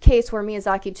case where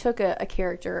Miyazaki took a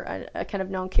character, a kind of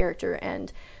known character,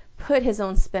 and put his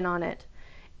own spin on it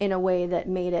in a way that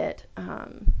made it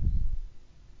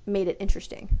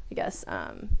interesting, I guess,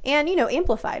 and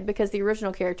amplified, because the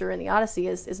original character in the Odyssey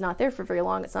is not there for very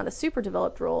long. It's not a super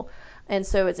developed role, and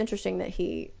so it's interesting that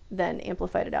he then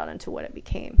amplified it out into what it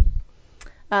became.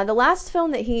 The last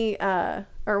film that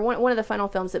one of the final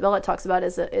films that Bellet talks about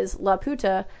is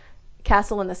Laputa,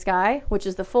 Castle in the Sky, which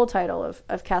is the full title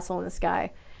of Castle in the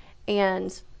Sky,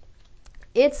 and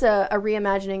it's a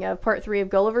reimagining of Part 3 of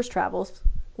Gulliver's Travels,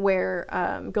 where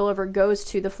Gulliver goes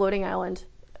to the floating island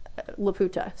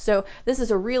Laputa. So this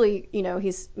is a really,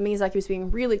 Miyazaki was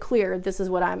being really clear, this is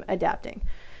what I'm adapting.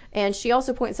 And she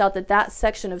also points out that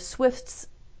section of Swift's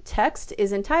text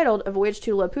is entitled A Voyage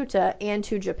to Laputa and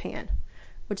to Japan,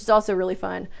 which is also really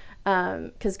fun,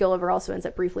 because Gulliver also ends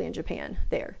up briefly in Japan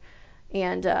there.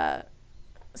 And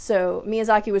so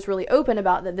Miyazaki was really open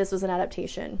about that this was an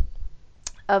adaptation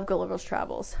of Gulliver's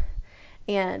Travels.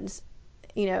 And,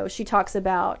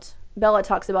 Bella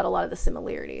talks about a lot of the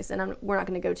similarities, and we're not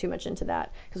going to go too much into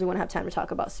that because we want to have time to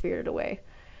talk about Spirited Away.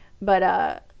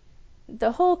 But the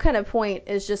whole kind of point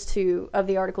is of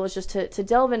the article is just to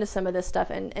delve into some of this stuff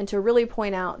and to really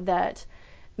point out that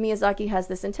Miyazaki has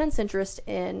this intense interest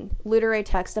in literary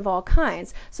text of all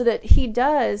kinds, so that he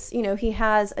does, he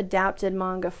has adapted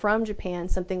manga from Japan,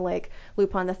 something like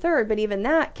Lupin III, but even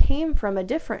that came from a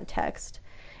different text.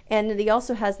 And he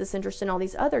also has this interest in all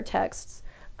these other texts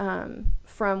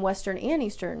from Western and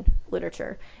Eastern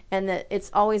literature, and that it's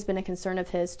always been a concern of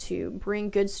his to bring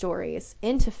good stories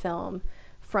into film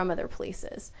from other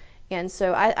places. And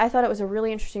so I thought it was a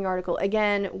really interesting article.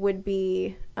 Again, would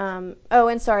be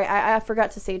and sorry, I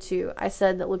forgot to say too, I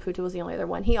said that Laputa was the only other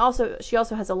one. She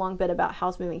also has a long bit about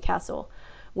Howl's Moving Castle,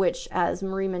 which, as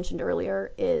Marie mentioned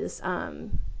earlier, is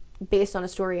based on a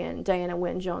story in Diana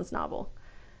Wynne Jones' novel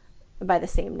by the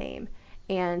same name.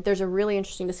 And there's a really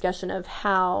interesting discussion of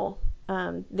how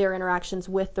their interactions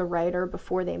with the writer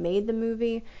before they made the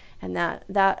movie, and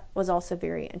that was also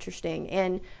very interesting.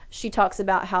 And she talks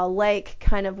about how, like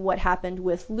kind of what happened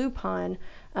with Lupin,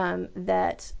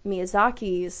 that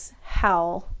Miyazaki's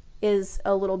Howl is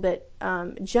a little bit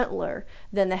gentler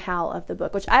than the Howl of the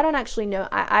book, which I don't actually know.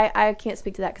 I can't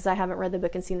speak to that because I haven't read the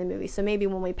book and seen the movie, so maybe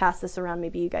when we pass this around,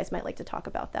 maybe you guys might like to talk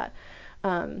about that.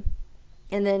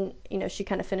 And then, she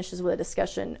kind of finishes with a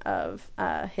discussion of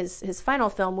his final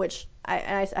film, which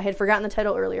I had forgotten the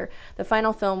title earlier. The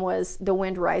final film was The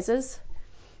Wind Rises,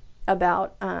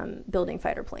 about building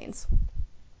fighter planes.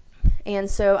 And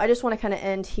so I just want to kind of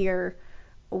end here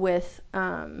with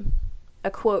a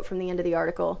quote from the end of the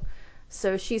article.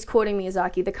 So she's quoting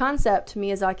Miyazaki. The concept,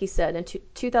 Miyazaki said in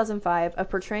 2005, of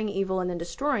portraying evil and then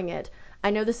destroying it,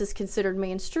 I know this is considered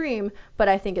mainstream, but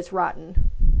I think it's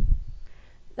rotten.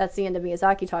 That's the end of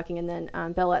Miyazaki talking, and then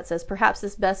Bellat says, perhaps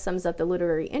this best sums up the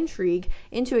literary intrigue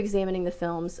into examining the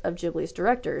films of Ghibli's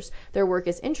directors. Their work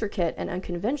is intricate and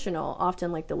unconventional,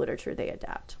 often like the literature they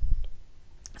adapt.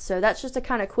 So that's just a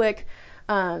kind of quick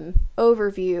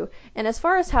overview. And as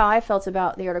far as how I felt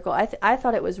about the article, I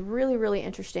thought it was really, really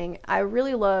interesting. I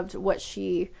really loved what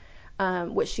she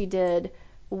did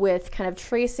with kind of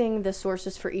tracing the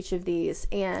sources for each of these,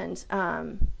 and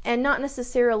not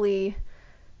necessarily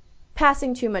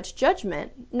passing too much judgment,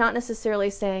 not necessarily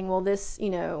saying, well, this,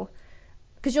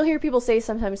 because you'll hear people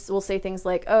sometimes will say things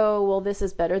like, oh, well, this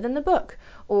is better than the book,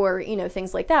 or,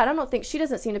 things like that. I don't think, she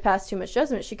doesn't seem to pass too much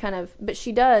judgment. But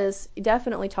she does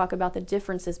definitely talk about the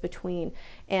differences between,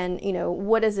 and,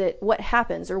 what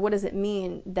happens, or what does it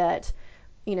mean that,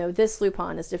 this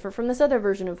Lupin is different from this other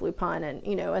version of Lupin, and,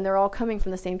 and they're all coming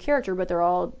from the same character, but they're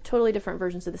all totally different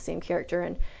versions of the same character.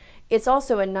 And it's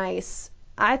also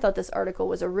I thought this article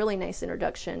was a really nice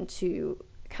introduction to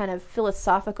kind of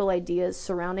philosophical ideas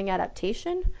surrounding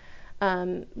adaptation,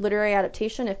 literary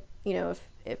adaptation.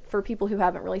 If for people who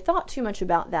haven't really thought too much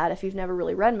about that, if you've never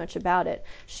really read much about it,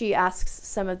 she asks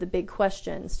some of the big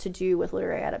questions to do with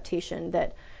literary adaptation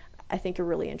that I think are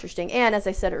really interesting. And as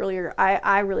I said earlier,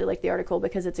 I really like the article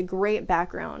because it's a great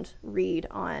background read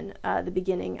on the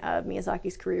beginning of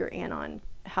Miyazaki's career and on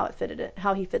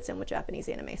how he fits in with Japanese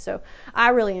anime. So I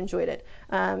really enjoyed it.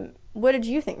 What did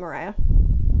you think, Mariah?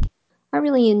 I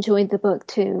really enjoyed the book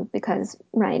too because,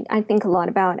 right, I think a lot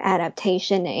about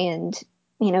adaptation, and,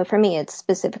 for me, it's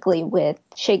specifically with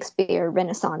Shakespeare,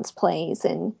 Renaissance plays,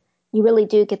 and you really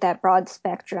do get that broad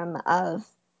spectrum of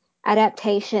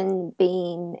adaptation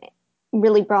being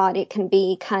really broad. It can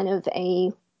be kind of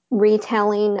a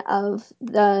retelling of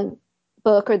the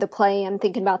book or the play. I'm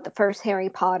thinking about the first Harry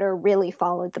Potter really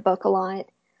followed the book a lot,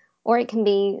 or it can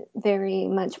be very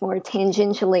much more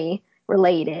tangentially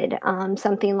related.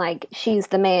 Something like She's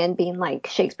the Man being like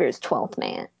Shakespeare's Twelfth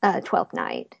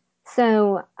Night.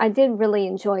 So I did really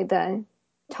enjoy the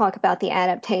talk about the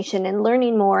adaptation and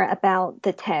learning more about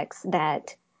the text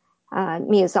that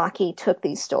Miyazaki took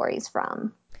these stories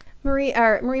from. Marie,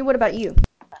 what about you?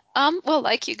 Well,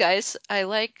 like you guys, I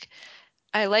like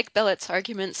Bellet's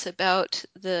arguments about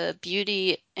the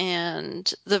beauty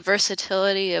and the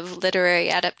versatility of literary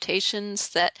adaptations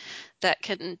that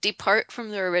can depart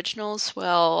from their originals while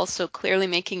also clearly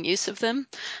making use of them.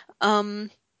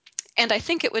 And I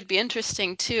think it would be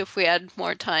interesting, too, if we had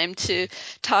more time to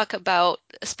talk about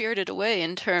Spirited Away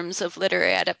in terms of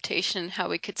literary adaptation, how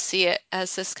we could see it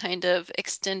as this kind of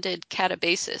extended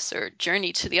catabasis or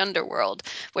journey to the underworld,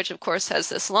 which, of course, has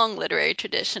this long literary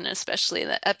tradition, especially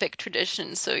the epic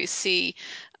tradition. So you see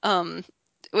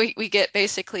we get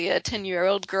basically a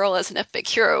 10-year-old girl as an epic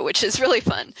hero, which is really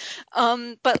fun.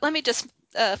 But let me just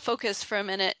focus for a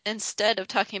minute, instead of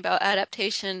talking about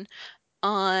adaptation,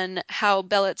 on how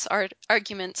Bellet's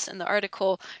arguments in the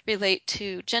article relate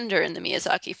to gender in the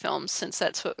Miyazaki films, since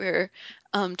that's what we were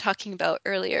talking about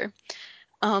earlier.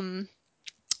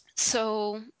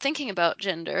 So thinking about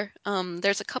gender,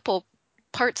 there's a couple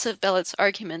parts of Bellet's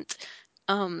argument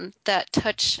that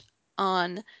touch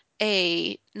on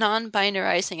a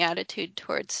non-binarizing attitude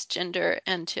towards gender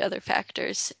and to other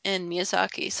factors in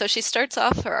Miyazaki. So she starts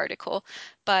off her article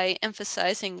by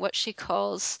emphasizing what she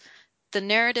calls the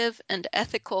narrative and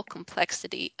ethical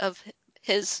complexity of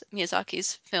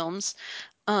Miyazaki's films,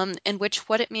 in which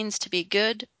what it means to be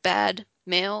good, bad,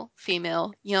 male,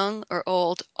 female, young, or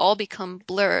old all become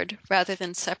blurred rather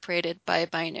than separated by a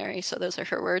binary. So those are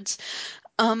her words.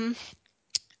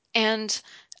 And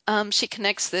she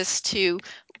connects this to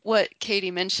what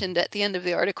Katie mentioned at the end of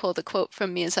the article, the quote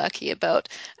from Miyazaki about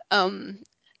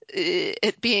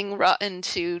it being rotten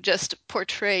to just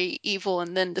portray evil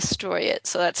and then destroy it.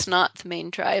 So that's not the main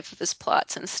drive of his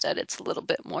plots. Instead, it's a little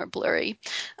bit more blurry.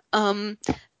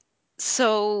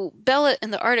 So Bellet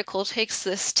in the article takes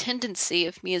this tendency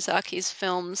of Miyazaki's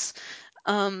films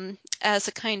as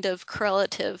a kind of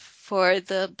correlative for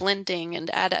the blending and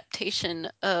adaptation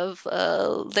of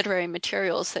literary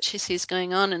materials that she sees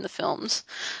going on in the films.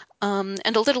 And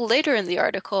a little later in the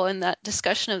article, in that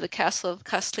discussion of the Castle of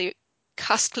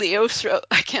Cagliostro,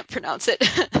 I can't pronounce it.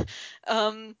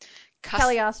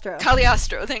 Cagliostro.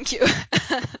 Cagliostro, thank you.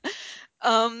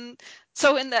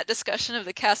 So in that discussion of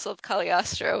the Castle of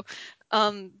Cagliostro,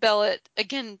 Bellet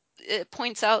again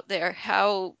points out there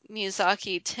how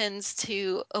Miyazaki tends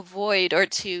to avoid or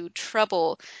to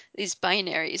trouble these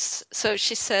binaries. So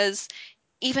she says,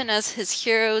 even as his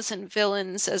heroes and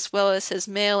villains, as well as his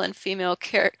male and female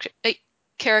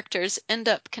characters, end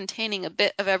up containing a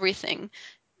bit of everything: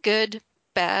 good,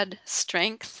 bad,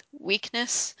 strength,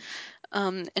 weakness.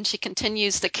 And she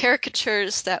continues, the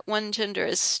caricatures that one gender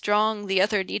is strong, the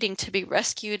other needing to be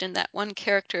rescued, and that one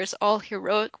character is all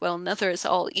heroic while another is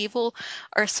all evil,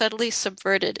 are subtly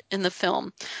subverted in the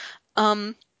film.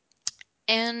 And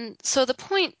so the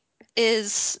point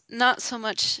is not so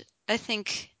much, I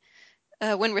think,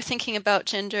 when we're thinking about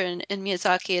gender in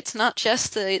Miyazaki, it's not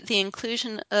just the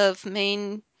inclusion of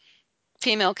main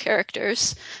female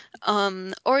characters,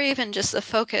 or even just the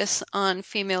focus on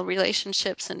female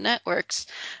relationships and networks.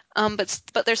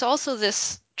 But there's also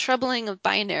this troubling of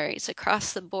binaries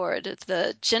across the board,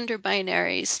 the gender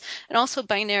binaries, and also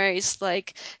binaries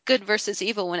like good versus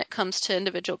evil when it comes to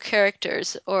individual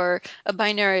characters, or a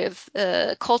binary of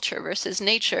culture versus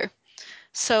nature.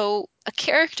 So a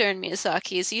character in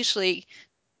Miyazaki is usually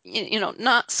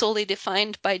not solely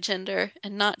defined by gender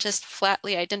and not just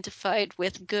flatly identified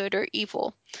with good or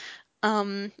evil.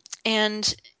 And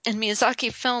in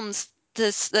Miyazaki films,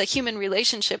 the human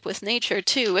relationship with nature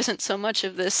too isn't so much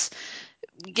of this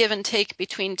give and take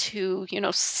between two,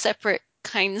 separate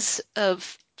kinds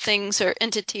of things or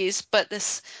entities, but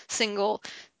this single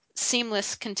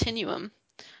seamless continuum.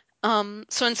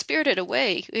 So in Spirited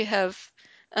Away, we have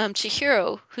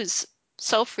Chihiro, who's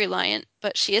self-reliant,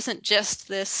 but she isn't just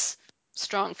this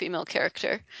strong female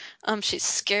character. She's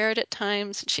scared at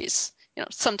times, and she's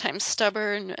sometimes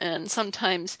stubborn, and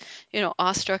sometimes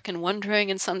awestruck and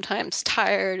wondering, and sometimes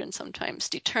tired, and sometimes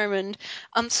determined.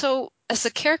 So as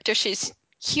a character, she's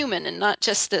human and not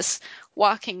just this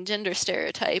walking gender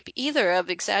stereotype, either of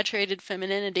exaggerated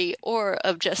femininity or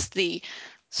of just the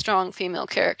strong female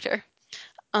character.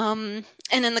 And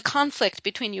in the conflict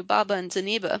between Yubaba and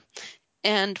Zeniba,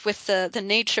 and with the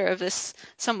nature of this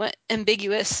somewhat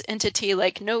ambiguous entity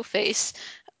like No Face,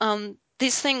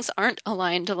 these things aren't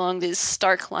aligned along these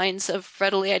stark lines of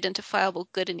readily identifiable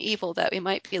good and evil that we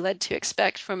might be led to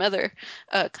expect from other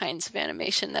kinds of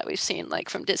animation that we've seen, like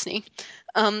from Disney.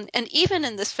 And even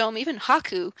in this film, even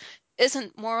Haku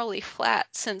isn't morally flat,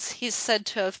 since he's said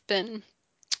to have been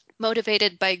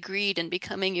motivated by greed and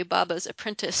becoming Yubaba's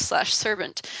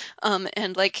apprentice/servant.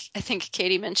 And like I think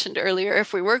Katie mentioned earlier,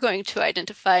 if we were going to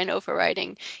identify an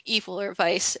overriding evil or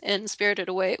vice in Spirited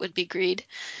Away, it would be greed.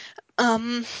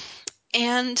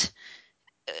 And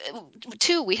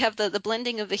two, we have the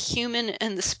blending of the human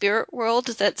and the spirit world.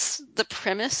 That's the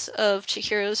premise of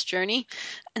Chihiro's journey.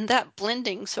 And that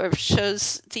blending sort of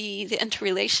shows the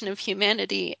interrelation of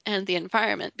humanity and the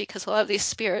environment, because a lot of these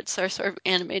spirits are sort of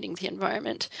animating the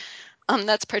environment.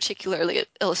 That's particularly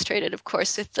illustrated, of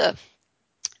course, with the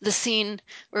scene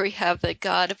where we have the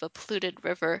god of a polluted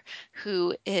river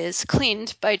who is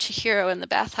cleaned by Chihiro and the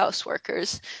bathhouse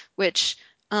workers, which,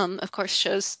 of course,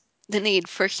 shows the need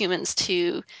for humans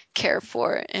to care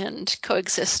for and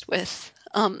coexist with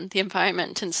the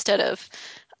environment instead of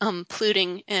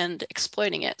polluting and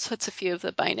exploiting it. So it's a few of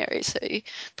the binaries that you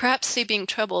perhaps see being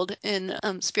troubled in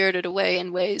Spirited Away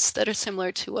in ways that are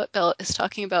similar to what Bella is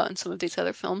talking about in some of these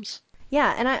other films.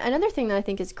 Yeah, and another thing that I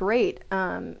think is great,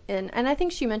 and I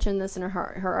think she mentioned this in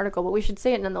her article, but we should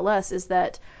say it nonetheless, is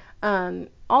that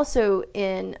also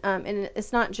and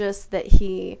it's not just that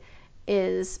he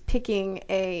is picking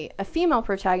a female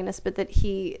protagonist, but that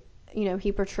he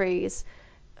portrays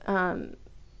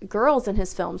girls in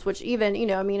his films, which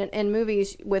even, I mean, in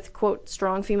movies with, quote,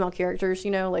 strong female characters,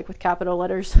 like with capital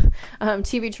letters,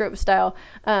 TV trope style,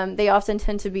 they often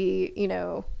tend to be,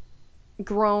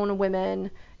 grown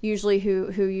women, usually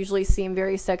who usually seem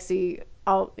very sexy,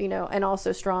 and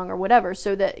also strong or whatever.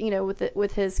 So that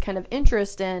with his kind of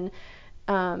interest in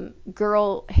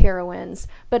girl heroines,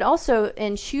 but also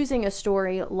in choosing a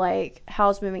story like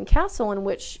Howl's Moving Castle, in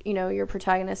which your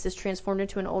protagonist is transformed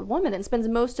into an old woman and spends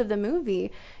most of the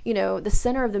movie, the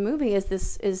center of the movie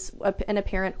is an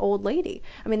apparent old lady.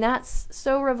 I mean, that's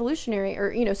so revolutionary,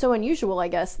 or so unusual, I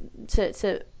guess,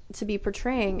 to be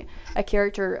portraying a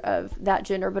character of that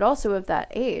gender, but also of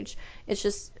that age. It's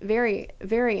just very,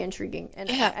 very intriguing. And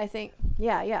yeah. I think,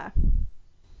 yeah.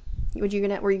 Were you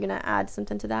gonna add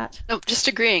something to that? No, just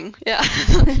agreeing. Yeah.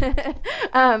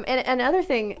 And another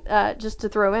thing, just to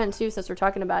throw in too, since we're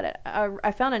talking about it,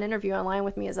 I found an interview online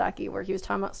with Miyazaki where he was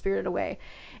talking about Spirited Away,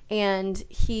 and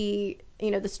he,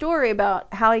 the story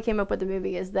about how he came up with the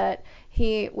movie is that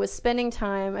he was spending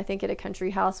time, I think, at a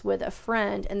country house with a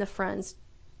friend, and the friend's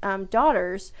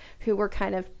daughters, who were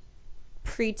kind of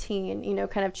preteen,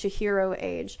 kind of Chihiro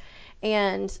age,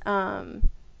 and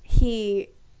he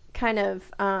kind of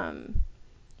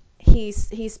he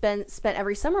spent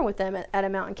every summer with them at a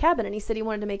mountain cabin, and he said he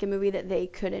wanted to make a movie that they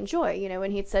could enjoy,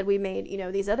 and he'd said we made,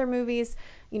 these other movies,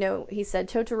 he said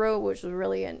Totoro, which was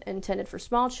really intended for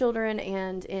small children,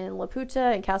 and in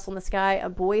Laputa and Castle in the Sky, a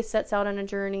boy sets out on a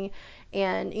journey,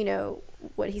 and,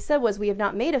 what he said was, we have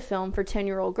not made a film for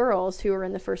 10-year-old girls who are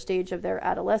in the first stage of their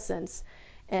adolescence.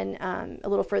 And a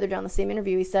little further down the same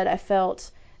interview, he said,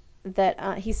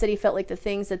 he said he felt like the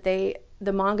things that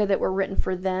the manga that were written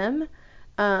for them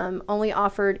only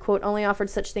offered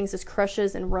such things as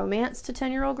crushes and romance to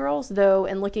 10-year-old girls, though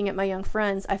in looking at my young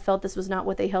friends, I felt this was not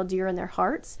what they held dear in their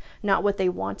hearts, not what they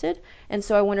wanted, and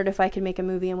so I wondered if I could make a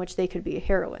movie in which they could be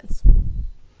heroines,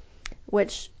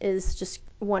 which is just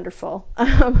wonderful.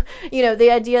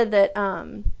 The idea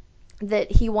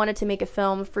that he wanted to make a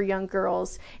film for young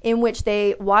girls in which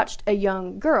they watched a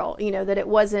young girl, that it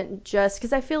wasn't just,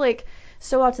 because I feel like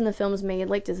so often the films made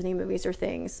like Disney movies or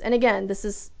things, and again, this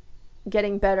is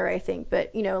getting better, I think,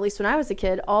 but at least when I was a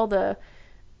kid, all the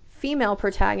female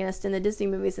protagonists in the Disney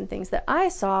movies and things that I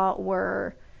saw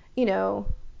were,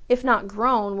 if not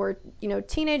grown, were,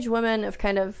 teenage women of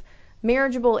kind of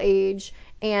marriageable age,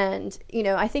 and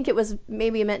I think it was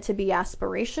maybe meant to be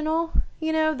aspirational,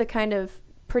 the kind of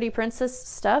pretty princess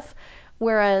stuff,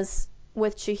 whereas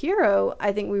with Chihiro,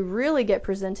 I think we really get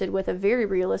presented with a very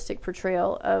realistic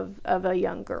portrayal of a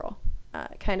young girl,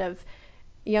 kind of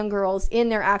young girls in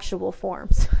their actual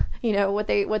forms, what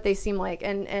they seem like,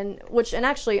 and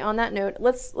actually on that note,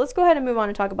 let's go ahead and move on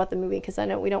and talk about the movie, because I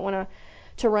know we don't want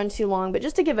to run too long, but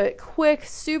just to give a quick,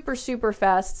 super, super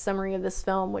fast summary of this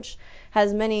film, which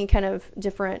has many kind of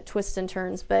different twists and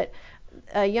turns, but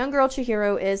a young girl,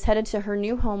 Chihiro, is headed to her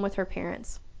new home with her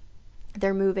parents.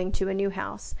 They're moving to a new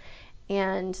house,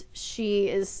 and she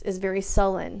is very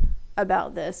sullen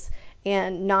about this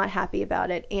and not happy about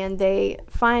it, and they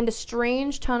find a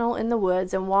strange tunnel in the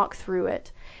woods and walk through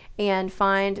it and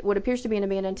find what appears to be an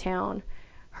abandoned town.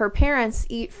 Her parents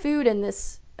eat food in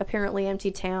this apparently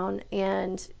empty town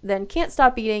and then can't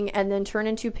stop eating and then turn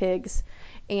into pigs,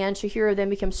 and Chihiro then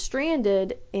becomes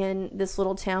stranded in this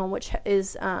little town, which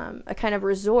is a kind of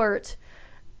resort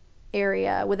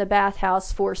area with a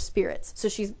bathhouse for spirits. So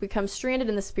she's become stranded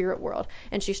in the spirit world,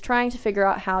 and she's trying to figure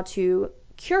out how to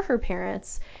cure her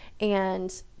parents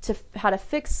and how to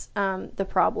fix the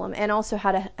problem, and also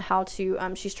how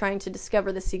to she's trying to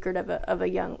discover the secret of a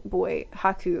young boy,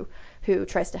 Haku, who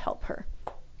tries to help her.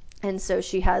 And so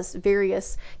she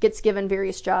gets given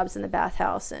various jobs in the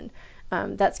bathhouse, and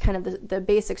that's kind of the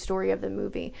basic story of the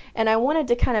movie. And I wanted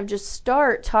to kind of just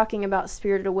start talking about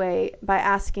Spirited Away by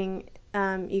asking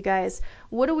you guys,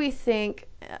 what do we think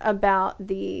about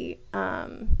the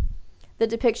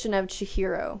depiction of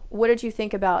Chihiro? What did you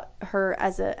think about her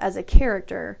as a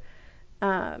character,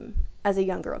 as a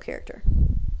young girl character?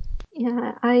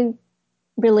 Yeah, I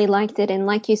really liked it. And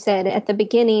like you said, at the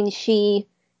beginning, she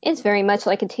is very much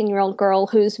like a 10-year-old girl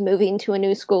who's moving to a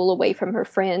new school away from her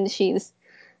friends. She's,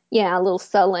 a little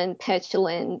sullen,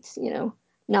 petulant,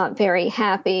 not very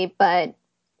happy. But,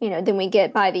 then we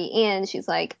get by the end, she's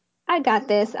like, I got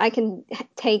this. I can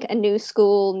take a new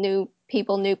school, new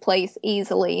people, new place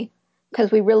easily. Because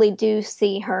we really do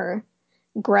see her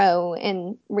grow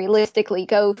and realistically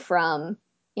go from,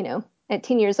 at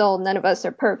 10 years old, none of us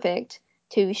are perfect,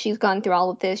 to she's gone through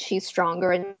all of this. She's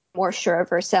stronger and more sure of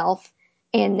herself.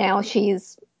 And now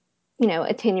she's, a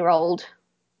 10-year-old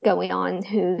going on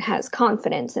who has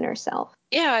confidence in herself.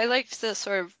 Yeah, I liked the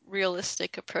sort of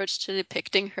realistic approach to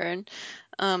depicting her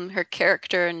and her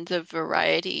character and the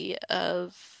variety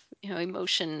of,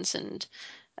 emotions and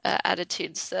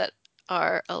attitudes that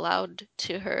are allowed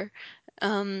to her.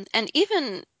 And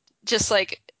even just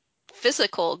like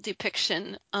physical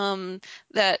depiction,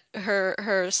 that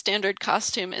her standard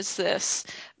costume is this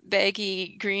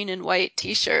baggy green and white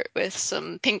t-shirt with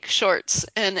some pink shorts,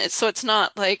 and it's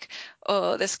not like,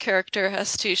 oh, this character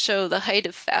has to show the height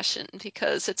of fashion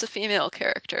because it's a female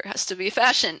character, it has to be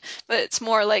fashion, but it's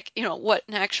more like, what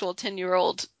an actual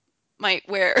 10-year-old might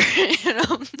wear.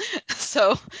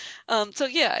 So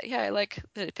yeah, I like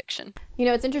the depiction.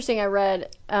 It's interesting. I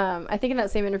read, I think in that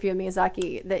same interview with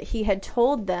Miyazaki, that he had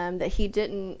told them that he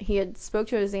had spoke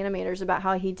to his animators about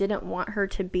how he didn't want her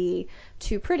to be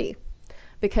too pretty,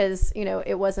 because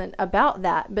it wasn't about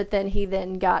that. But then he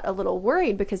got a little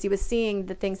worried because he was seeing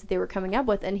the things that they were coming up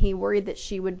with, and he worried that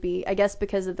she would be, I guess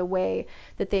because of the way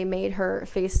that they made her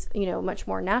face much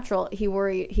more natural, he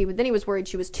was worried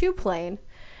she was too plain,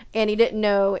 and he didn't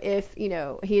know if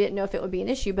it would be an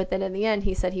issue. But then in the end,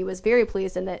 he said he was very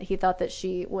pleased and that he thought that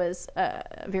she was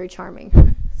very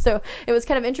charming. So it was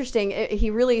kind of interesting.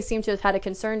 He really seemed to have had a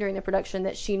concern during the production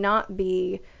that she not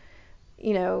be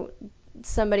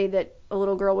somebody that a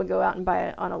little girl would go out and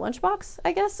buy on a lunchbox,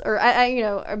 I guess, or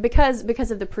or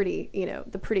because of the pretty,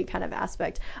 the pretty kind of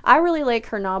aspect. I really like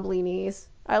her knobbly knees.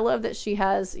 I love that she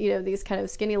has, these kind of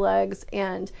skinny legs,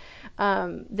 and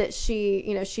that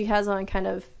she has on kind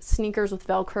of sneakers with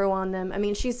Velcro on them. I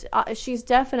mean, she's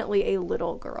definitely a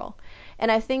little girl,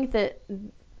 and I think that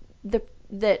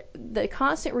the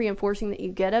constant reinforcing that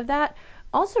you get of that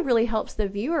also really helps the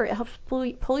viewer. It helps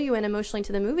pull you in emotionally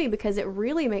to the movie, because it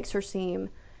really makes her seem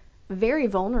very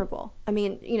vulnerable. I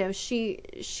mean,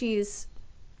 she's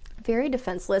very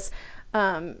defenseless.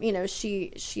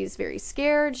 She's very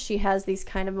scared. She has these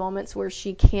kind of moments where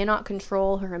she cannot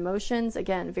control her emotions.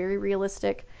 Again, very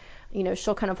realistic.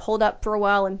 She'll kind of hold up for a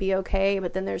while and be okay,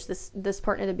 but then there's this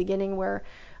part in the beginning where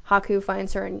Haku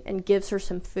finds her and gives her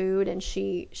some food, and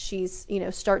she's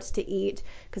starts to eat,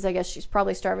 because I guess she's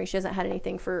probably starving. She hasn't had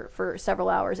anything for several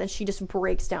hours, and she just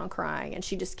breaks down crying, and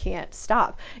she just can't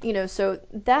stop. So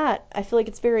that, I feel like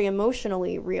it's very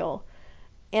emotionally real.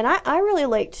 And I really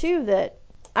like too that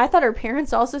I thought her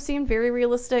parents also seemed very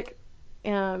realistic.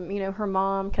 Her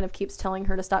mom kind of keeps telling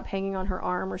her to stop hanging on her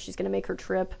arm or she's going to make her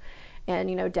trip.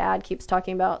 And, Dad keeps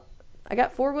talking about, I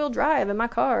got 4-wheel drive in my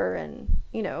car, and,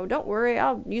 don't worry,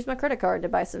 I'll use my credit card to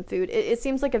buy some food. It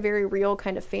seems like a very real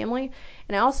kind of family.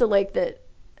 And I also like that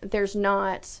there's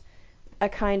not a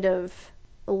kind of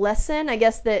lesson. I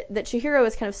guess that Chihiro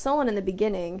is kind of sullen in the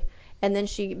beginning, and then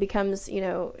she becomes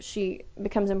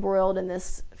embroiled in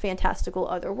this fantastical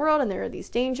other world, and there are these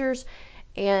dangers,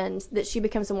 and that she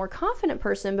becomes a more confident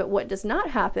person. But what does not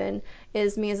happen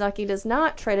is Miyazaki does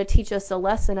not try to teach us a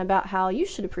lesson about how you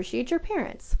should appreciate your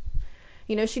parents.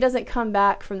 She doesn't come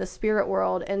back from the spirit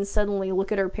world and suddenly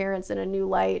look at her parents in a new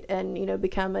light and,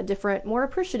 become a different, more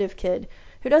appreciative kid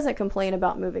who doesn't complain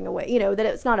about moving away. That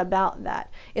it's not about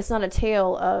that. It's not a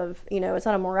tale of, it's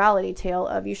not a morality tale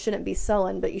of you shouldn't be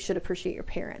sullen, but you should appreciate your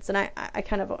parents. And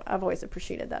I've always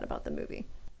appreciated that about the movie.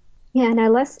 Yeah, and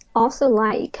I also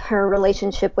like her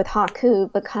relationship with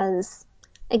Haku, because,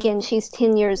 again, she's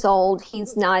 10 years old.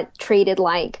 He's not treated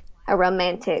like a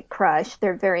romantic crush.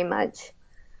 They're very much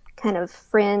kind of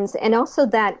friends. And also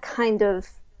that kind of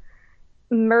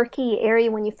murky area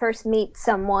when you first meet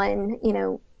someone,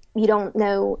 you don't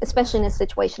know, especially in a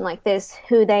situation like this,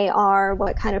 who they are,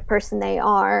 what kind of person they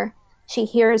are. She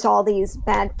hears all these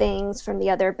bad things from the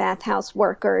other bathhouse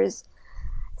workers.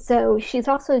 So she's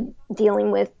also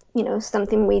dealing with,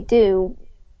 something we do,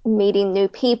 meeting new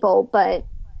people. But,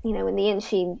 in the end,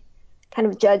 she kind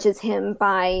of judges him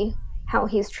by how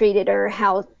he's treated her,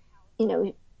 how,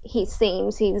 he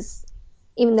seems.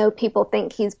 Even though people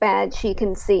think he's bad, she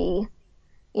can see,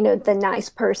 the nice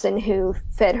person who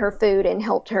fed her food and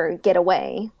helped her get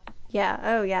away. Yeah.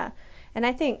 Oh, yeah. And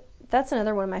I think that's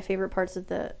another one of my favorite parts of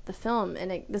the film.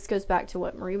 And this goes back to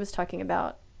what Marie was talking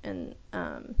about, and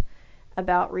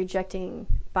about rejecting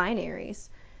binaries.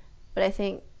 But I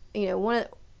think,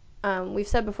 we've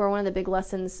said before, one of the big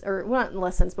lessons, or well, not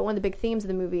lessons, but one of the big themes of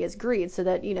the movie is greed. So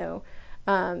that,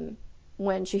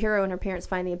 when Chihiro and her parents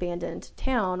find the abandoned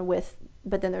town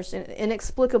but then there's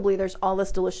inexplicably there's all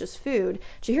this delicious food,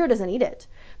 Chihiro doesn't eat it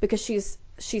because she's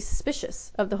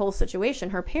suspicious of the whole situation.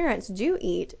 Her parents do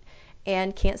eat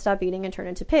and can't stop eating and turn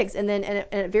into pigs. And then and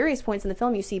at various points in the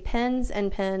film you see pens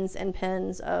and pens and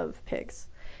pens of pigs.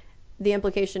 The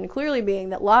implication clearly being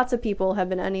that lots of people have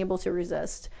been unable to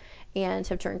resist and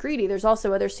have turned greedy. There's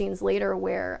also other scenes later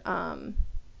where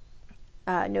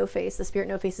No Face, the spirit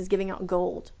No Face, is giving out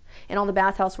gold, and all the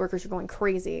bathhouse workers are going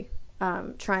crazy,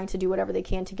 trying to do whatever they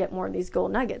can to get more of these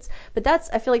gold nuggets. But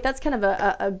I feel like that's kind of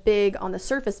a big, on the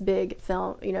surface, big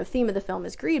film, theme of the film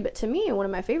is greed. But to me, one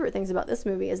of my favorite things about this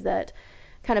movie is that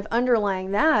kind of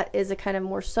underlying that is a kind of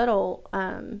more subtle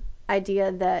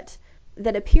idea that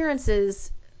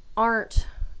appearances aren't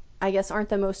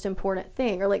the most important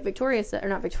thing. Or like Victoria said, or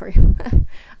not Victoria,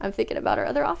 I'm thinking about our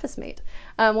other office mate.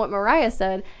 What Mariah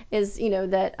said is,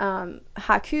 that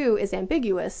Haku is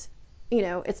ambiguous.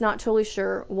 It's not totally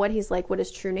sure what he's like, what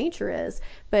his true nature is,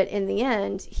 but in the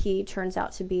end, he turns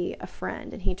out to be a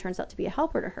friend, and he turns out to be a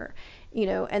helper to her.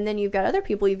 And then you've got other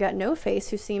people. You've got No Face,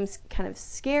 who seems kind of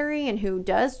scary, and who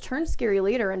does turn scary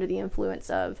later under the influence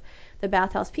of the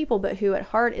bathhouse people, but who at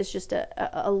heart is just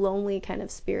a lonely kind of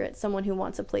spirit, someone who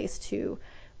wants a place to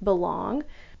belong.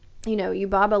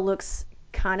 Yubaba looks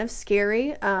kind of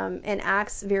scary, and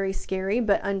acts very scary,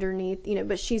 but underneath,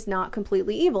 but she's not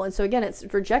completely evil. And so again, it's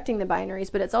rejecting the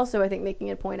binaries, but it's also, I think,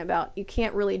 making a point about you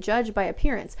can't really judge by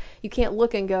appearance. You can't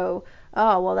look and go,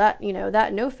 oh, well, that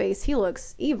No Face, he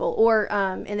looks evil. Or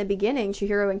in the beginning,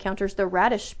 Chihiro encounters the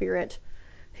radish spirit,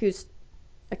 who's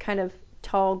a kind of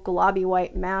tall, globby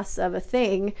white mass of a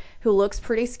thing who looks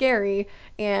pretty scary,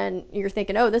 and you're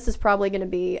thinking, oh, this is probably going to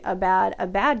be a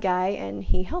bad guy, and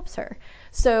he helps her.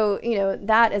 So,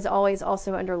 that is always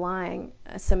also underlying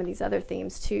some of these other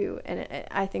themes too, and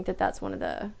I think that that's one of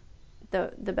the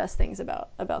best things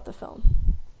about the film.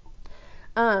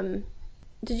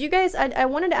 Did you guys? I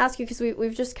wanted to ask you, because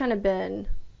we've just kind of been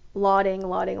lauding.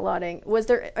 Is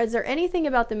there anything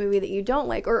about the movie that you don't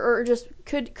like, or just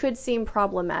could seem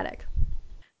problematic?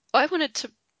 I wanted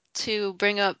to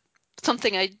bring up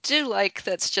something I do like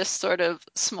that's just sort of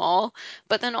small,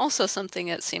 but then also something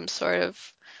that seems sort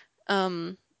of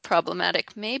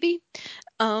problematic, maybe.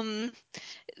 Um,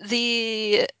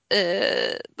 the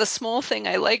small thing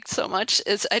I liked so much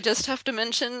is I just have to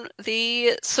mention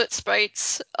the soot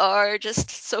sprites are just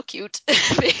so cute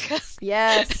because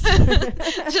Yes.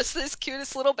 just these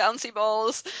cutest little bouncy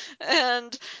balls,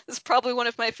 and it's probably one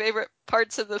of my favorite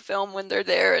parts of the film when they're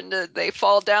there and they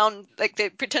fall down, like they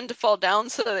pretend to fall down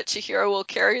so that Chihiro will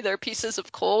carry their pieces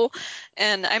of coal.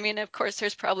 And I mean, of course,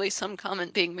 there's probably some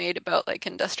comment being made about like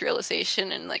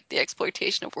industrialization and like the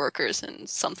exploitation of workers and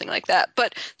something like that,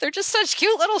 but they're just such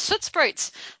cute little soot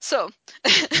sprites. So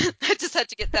I just had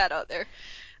to get that out there.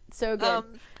 So good.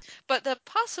 But the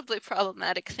possibly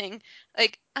problematic thing,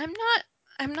 like I'm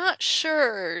not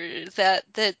sure that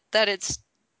it's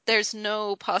there's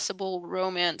no possible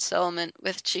romance element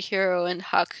with Chihiro and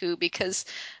Haku, because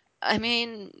I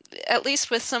mean, at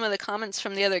least with some of the comments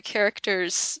from the other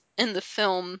characters in the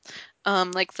film,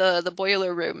 like the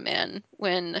boiler room man,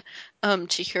 when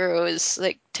Chihiro is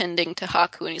like tending to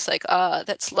Haku and he's like, ah,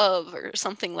 that's love or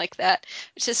something like that,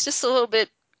 which is just a little bit,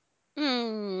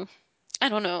 hmm, I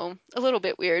don't know, a little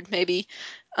bit weird maybe,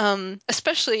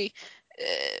 especially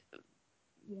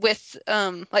with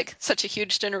like such a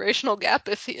huge generational gap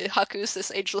if Haku's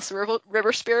this ageless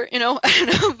river spirit, I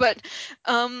don't know, but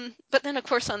then of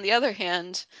course on the other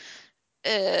hand,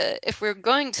 if we're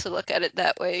going to look at it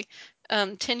that way,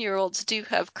 10-year-olds do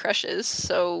have crushes,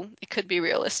 so it could be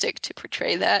realistic to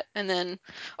portray that. And then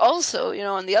also,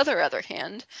 on the other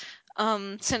hand,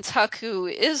 since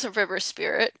Haku is a river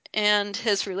spirit and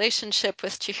his relationship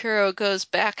with Chihiro goes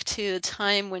back to the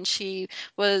time when she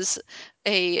was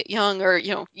a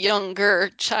younger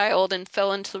child and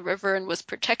fell into the river and was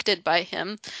protected by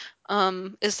him,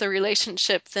 is the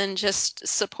relationship then just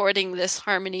supporting this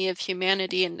harmony of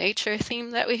humanity and nature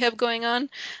theme that we have going on?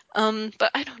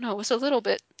 But I don't know, it was a little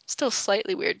bit still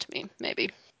slightly weird to me,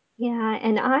 maybe. Yeah,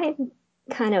 and I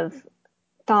kind of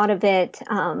thought of it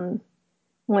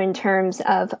more in terms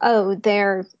of, oh,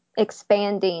 they're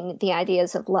expanding the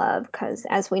ideas of love, because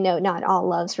as we know, not all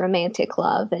love's romantic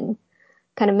love, and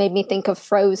kind of made me think of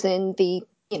Frozen. The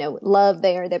love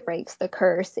there that breaks the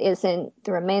curse isn't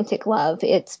the romantic love,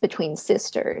 it's between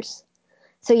sisters.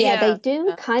 So yeah, they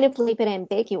do kind of leave it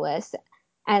ambiguous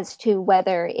as to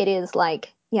whether it is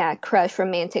like, yeah, crush,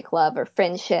 romantic love, or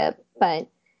friendship, but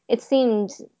it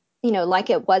seemed like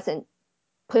it wasn't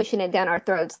pushing it down our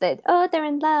throats that, oh, they're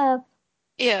in love.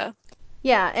 Yeah.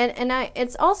 Yeah, and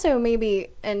it's also maybe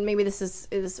this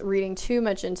is reading too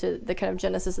much into the kind of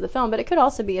genesis of the film, but it could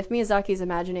also be if Miyazaki's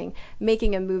imagining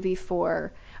making a movie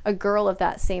for a girl of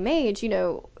that same age,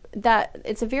 that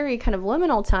it's a very kind of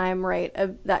liminal time, right,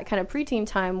 of that kind of preteen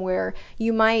time where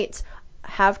you might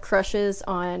have crushes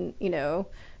on,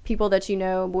 people that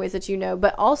boys that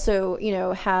but also,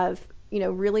 have,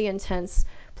 really intense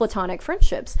platonic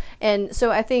friendships. And so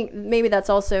I think maybe that's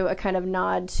also a kind of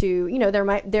nod to,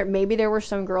 maybe there were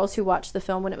some girls who watched the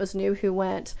film when it was new who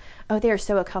went, oh, they're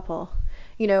so a couple,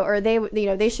 or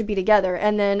they should be together.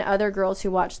 And then other girls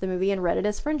who watched the movie and read it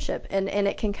as friendship. And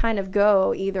it can kind of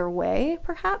go either way,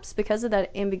 perhaps, because of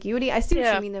that ambiguity. I see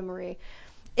what you mean though, Marie.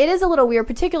 It is a little weird,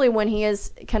 particularly when he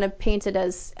is kind of painted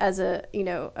as a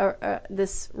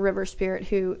this river spirit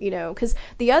who, because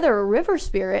the other river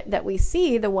spirit that we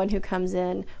see, the one who comes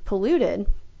in polluted,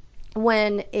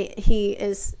 when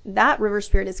that river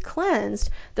spirit is cleansed,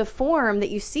 the form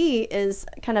that you see is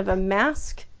kind of a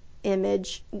mask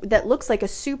image that looks like a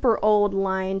super old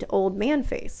lined old man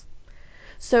face.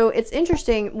 So it's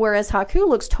interesting, whereas Haku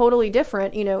looks totally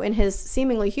different, in his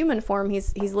seemingly human form, he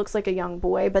looks like a young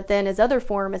boy, but then his other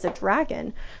form is a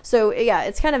dragon. So yeah,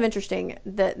 it's kind of interesting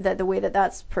that the way that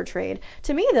that's portrayed.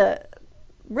 To me, the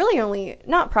really only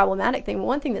not problematic thing, but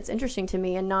one thing that's interesting to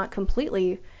me and not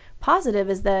completely positive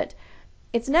is that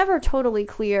it's never totally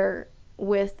clear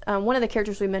with one of the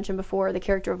characters we mentioned before, the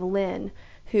character of Lynn,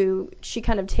 who she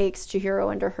kind of takes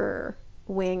Chihiro under her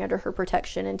wing, under her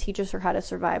protection, and teaches her how to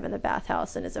survive in the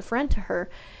bathhouse and is a friend to her.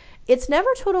 It's never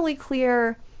totally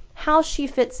clear how she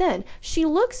fits in. She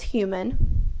looks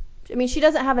human. I mean, she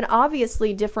doesn't have an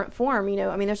obviously different form, you know.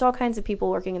 I mean, there's all kinds of people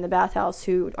working in the bathhouse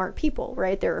who aren't people,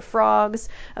 right? There are frogs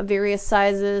of various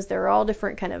sizes. There are all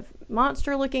different kind of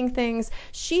monster-looking things.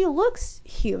 She looks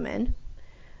human,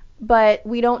 but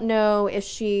we don't know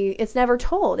if it's never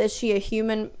told. Is she a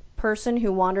human person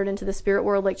who wandered into the spirit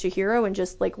world like Chihiro and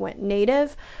just like went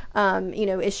native? You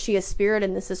know, is she a spirit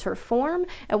and this is her form?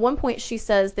 At one point she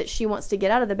says that she wants to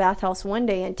get out of the bathhouse one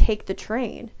day and take the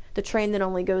train that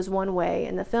only goes one way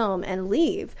in the film, and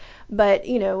leave. But,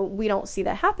 you know, we don't see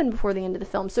that happen before the end of the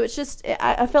film. So it's just,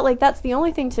 I felt like that's the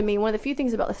only thing to me, one of the few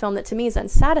things about the film that to me is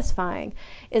unsatisfying,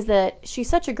 is that she's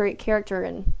such a great character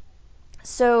and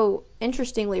so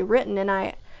interestingly written, and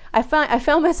I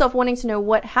found myself wanting to know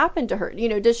what happened to her. You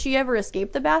know, does she ever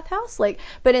escape the bathhouse? Like,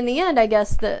 but in the end, I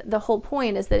guess the whole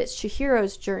point is that it's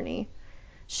Chihiro's journey.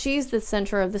 She's the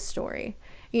center of the story,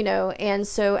 you know, and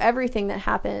so everything that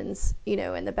happens, you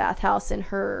know, in the bathhouse and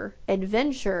her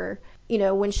adventure, you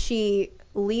know, when she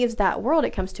leaves that world,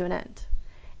 it comes to an end.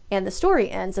 And the story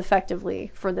ends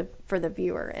effectively for the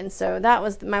viewer. And so that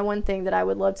was my one thing that I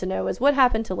would love to know is what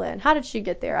happened to Lynn? How did she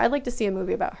get there? I'd like to see a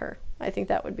movie about her. I think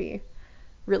that would be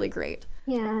really great.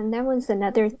 Yeah, and that was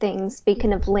another thing,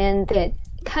 speaking of Lynn, that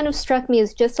kind of struck me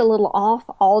as just a little off,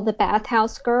 all the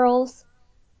bathhouse girls,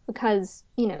 because,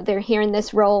 you know, they're here in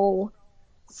this role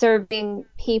serving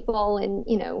people and,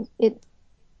 you know,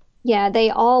 yeah, they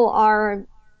all are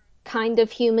kind of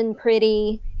human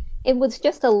pretty. It was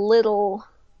just a little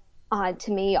odd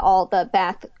to me, all the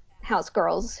bathhouse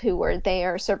girls who were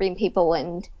there serving people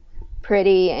and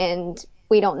pretty, and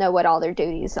we don't know what all their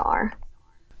duties are.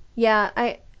 Yeah,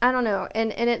 I don't know.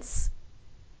 And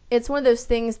it's one of those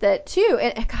things that too,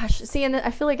 and gosh, see, and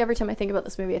I feel like every time I think about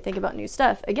this movie I think about new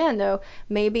stuff again. Though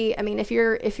maybe, I mean, if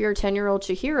you're a 10-year-old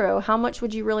Chihiro, how much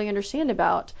would you really understand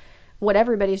about what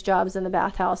everybody's jobs in the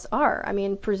bathhouse are? I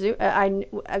mean,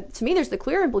 to me there's the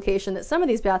clear implication that some of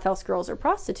these bathhouse girls are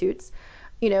prostitutes,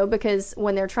 you know, because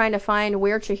when they're trying to find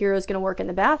where Chihiro is going to work in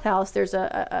the bathhouse, there's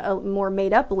a more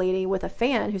made up lady with a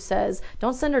fan who says,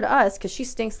 don't send her to us because she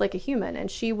stinks like a human and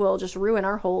she will just ruin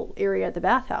our whole area at the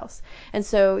bathhouse. And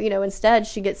so, you know, instead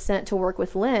she gets sent to work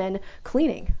with Lynn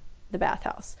cleaning the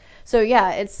bathhouse. So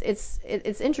yeah, it's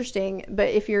interesting. But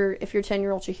if you're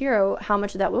 10-year-old Chihiro, how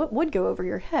much of that would go over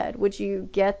your head? Would you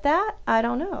get that? I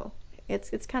don't know.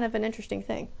 It's kind of an interesting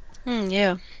thing.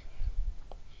 Yeah.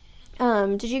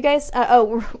 Did you guys?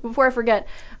 Before I forget,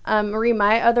 Marie,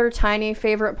 my other tiny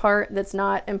favorite part that's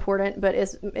not important, but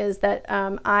is that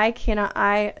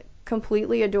I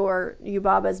completely adore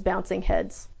Yubaba's bouncing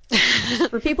heads.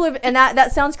 For people who, and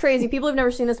that sounds crazy. People who've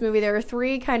never seen this movie, there are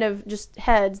three kind of just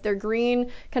heads. They're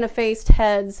green kind of faced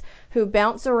heads who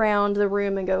bounce around the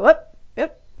room and go up,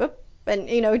 up, up, and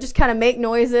you know just kind of make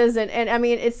noises. And I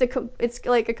mean it's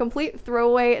like a complete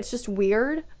throwaway. It's just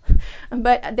weird.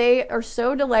 But they are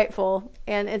so delightful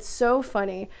and it's so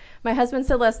funny. My husband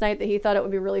said last night that he thought it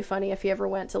would be really funny if he ever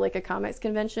went to like a comics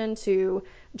convention to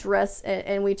dress,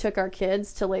 and we took our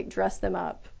kids to like dress them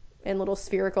up in little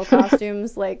spherical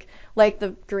costumes like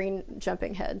the green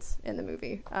jumping heads in the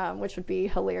movie, which would be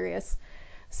hilarious.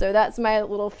 So that's my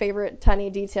little favorite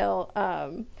tiny detail.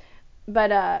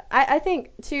 But I think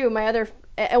too my other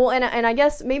well, and I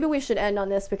guess maybe we should end on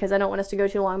this because I don't want us to go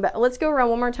too long, but let's go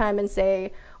around one more time and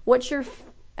say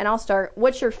and I'll start,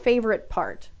 what's your favorite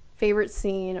part, favorite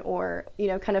scene, or, you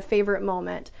know, kind of favorite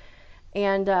moment?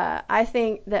 And I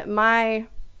think that my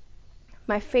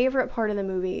favorite part of the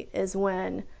movie is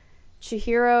when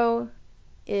Chihiro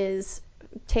is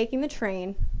taking the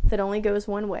train that only goes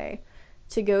one way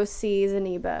to go see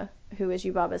Zeniba, who is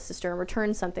Yubaba's sister, and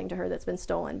return something to her that's been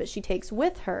stolen. But she takes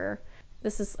with her,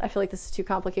 I feel like this is too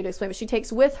complicated to explain, but she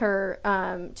takes with her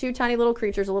two tiny little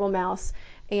creatures, a little mouse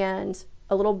and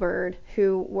a little bird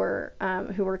who were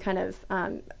kind of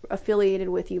affiliated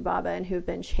with Yubaba and who've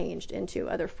been changed into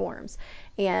other forms.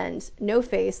 And No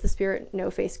Face, the spirit No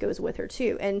Face, goes with her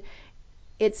too. And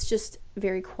it's just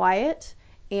very quiet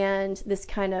and this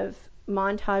kind of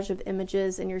montage of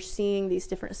images, and you're seeing these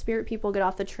different spirit people get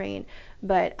off the train.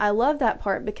 But I love that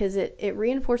part because it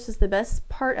reinforces the best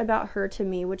part about her to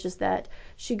me, which is that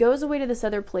she goes away to this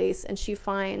other place and she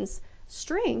finds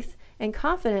strength and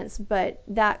confidence, but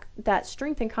that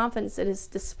strength and confidence that is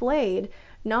displayed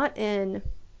not in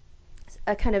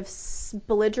a kind of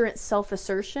belligerent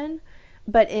self-assertion,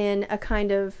 but in a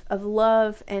kind of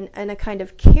love and a kind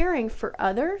of caring for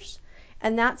others.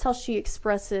 And that's how she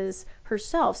expresses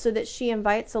herself, so that she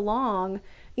invites along,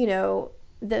 you know,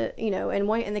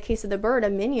 in the case of the bird, a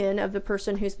minion of the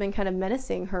person who's been kind of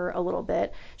menacing her a little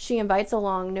bit. She invites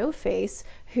along No Face,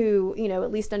 who,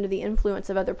 at least under the influence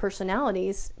of other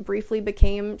personalities, briefly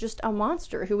became just a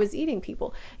monster who was eating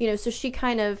people. So she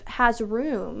kind of has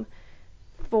room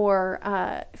for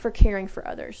caring for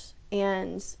others,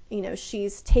 and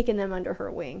she's taken them under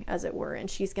her wing, as it were, and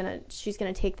she's gonna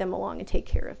take them along and take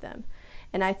care of them.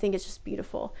 And I think it's just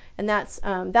beautiful. And that's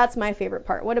my favorite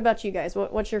part. What about you guys?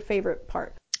 What's your favorite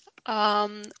part?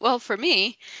 Well, for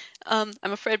me, I'm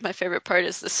afraid my favorite part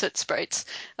is the soot sprites.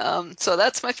 So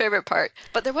that's my favorite part.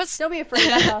 But Don't be afraid.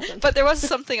 That's awesome. But there was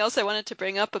something else I wanted to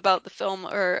bring up about the film,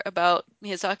 or about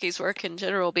Miyazaki's work in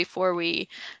general, before we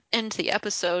end the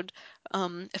episode,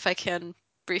 if I can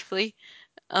briefly,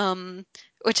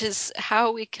 which is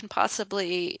how we can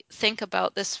possibly think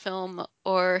about this film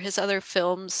or his other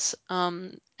films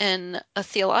in a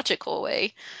theological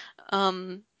way.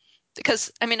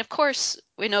 Because, I mean, of course,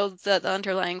 we know that the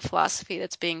underlying philosophy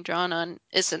that's being drawn on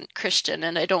isn't Christian,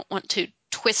 and I don't want to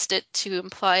twist it to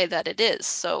imply that it is.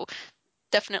 So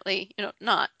definitely,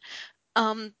 not.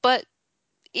 But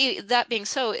that being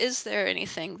so, is there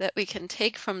anything that we can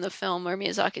take from the film, or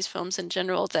Miyazaki's films in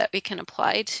general, that we can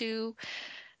apply to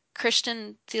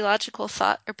Christian theological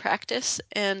thought or practice?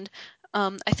 And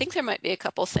I think there might be a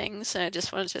couple things, and I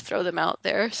just wanted to throw them out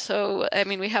there. So, I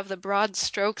mean, we have the broad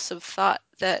strokes of thought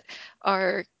that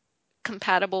are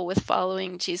compatible with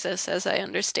following Jesus as I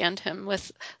understand him,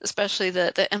 with especially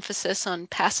the emphasis on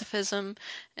pacifism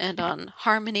and on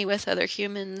harmony with other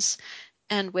humans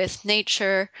and with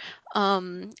nature.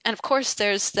 And of course,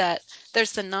 there's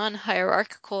the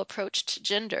non-hierarchical approach to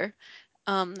gender,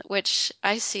 which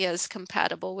I see as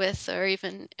compatible with, or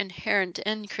even inherent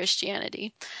in,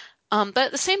 Christianity. But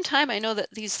at the same time, I know that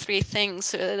these three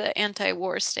things, the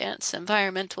anti-war stance,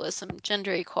 environmentalism,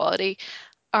 gender equality,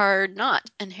 are not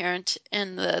inherent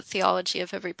in the theology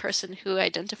of every person who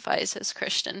identifies as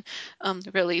Christian.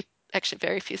 Really, actually,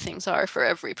 very few things are for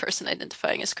every person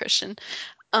identifying as Christian.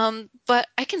 But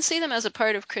I can see them as a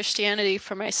part of Christianity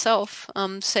for myself,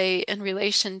 say in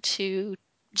relation to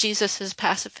Jesus's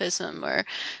pacifism, or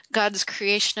God's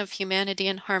creation of humanity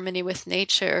in harmony with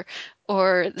nature,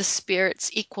 or the Spirit's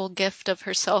equal gift of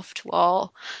herself to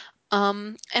all.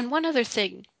 And one other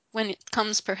thing, when it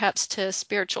comes perhaps to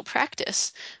spiritual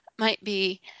practice, might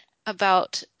be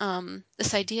about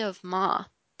this idea of ma,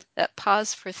 that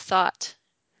pause for thought,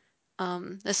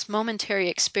 this momentary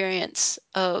experience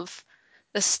of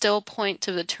the still point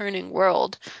of the turning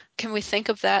world. Can we think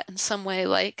of that in some way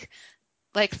like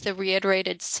the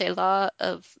reiterated Selah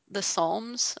of the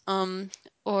Psalms?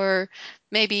 Or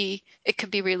maybe it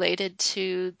could be related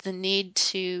to the need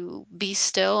to be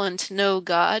still and to know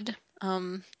God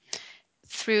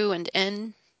through and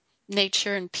in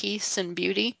nature and peace and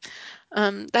beauty.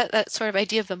 That sort of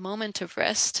idea of the moment of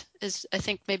rest is, I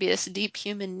think, maybe this deep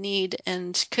human need,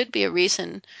 and could be a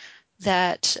reason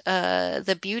that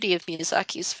the beauty of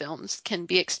Miyazaki's films can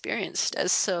be experienced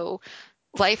as so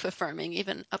life-affirming,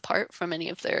 even apart from any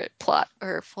of their plot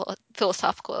or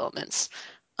philosophical elements.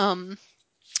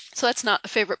 So that's not a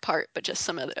favorite part, but just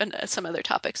some other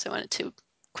topics I wanted to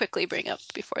quickly bring up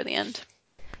before the end.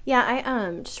 Yeah,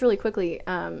 I just really quickly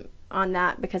on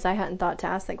that, because I hadn't thought to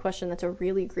ask that question. That's a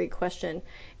really great question,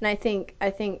 and I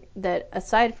think that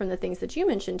aside from the things that you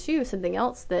mentioned too, something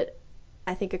else that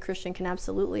I think a Christian can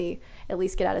absolutely at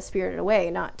least get out of Spirited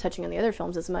Away, not touching on the other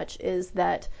films as much, is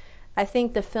that I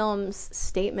think the film's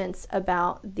statements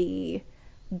about the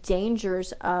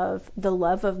dangers of the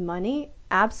love of money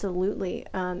absolutely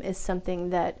is something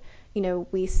that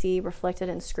we see reflected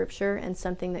in Scripture, and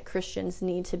something that Christians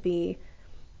need to be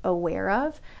aware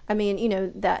of. I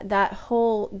mean, that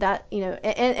whole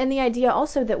and the idea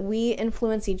also that we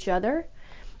influence each other.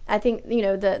 I think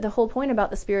the whole point about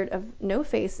the spirit of No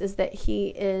Face is that he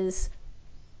is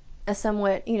a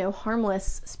somewhat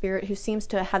harmless spirit who seems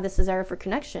to have this desire for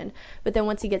connection, but then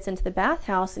once he gets into the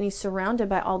bathhouse and he's surrounded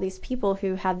by all these people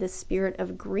who have this spirit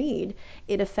of greed,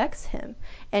 it affects him,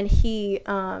 and he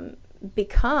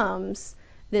becomes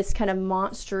this kind of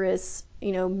monstrous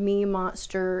me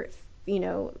monster,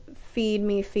 feed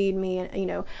me,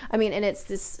 and I mean, and it's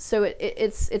this, so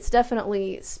it's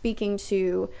definitely speaking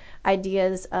to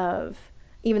ideas of,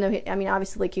 even though I mean,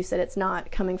 obviously, like you said, it's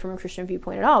not coming from a Christian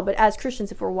viewpoint at all, but as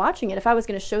Christians, if we're watching it, if I was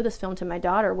going to show this film to my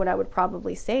daughter, what I would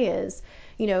probably say is,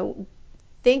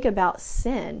 think about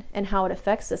sin and how it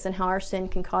affects us, and how our sin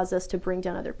can cause us to bring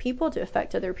down other people, to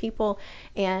affect other people,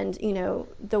 and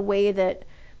the way that,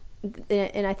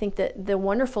 and I think that the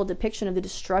wonderful depiction of the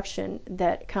destruction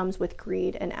that comes with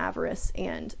greed and avarice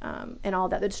and all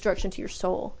that, the destruction to your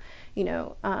soul,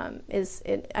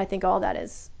 I think all that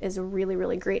is really,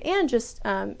 really great. And just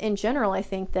in general, I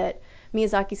think that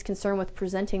Miyazaki's concern with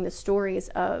presenting the stories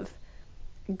of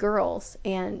girls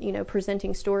and,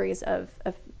 presenting stories of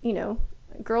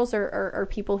girls are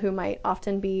people who might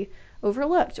often be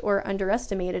overlooked or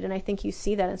underestimated. And I think you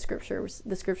see that in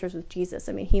the scriptures with Jesus.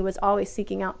 I mean, he was always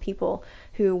seeking out people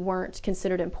who weren't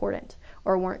considered important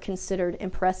or weren't considered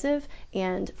impressive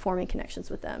and forming connections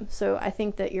with them. So I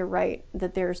think that you're right,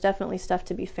 that there's definitely stuff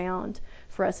to be found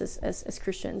for us as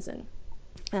Christians and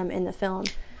in the film.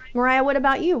 Mariah, what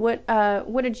about you? What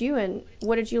did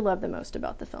you love the most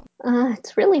about the film?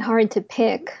 It's really hard to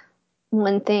pick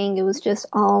one thing. It was just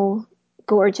all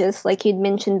gorgeous. Like you'd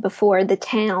mentioned before, the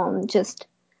town, just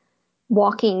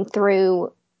walking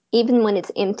through, even when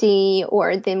it's empty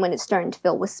or then when it's starting to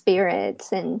fill with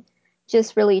spirits, and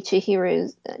just really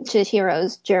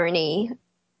Chihiro's journey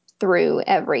through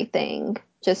everything,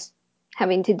 just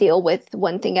having to deal with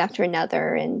one thing after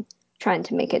another and trying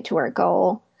to make it to her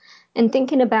goal. And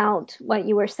thinking about what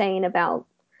you were saying about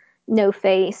No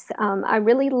Face, I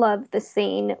really love the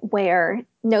scene where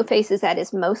No Face is at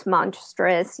his most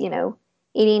monstrous,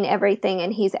 eating everything,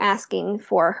 and he's asking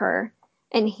for her,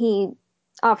 and he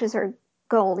offers her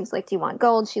gold. He's like, "Do you want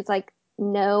gold?" She's like,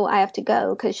 "No, I have to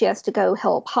go," because she has to go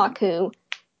help Haku.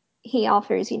 He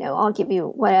offers, "I'll give you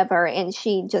whatever," and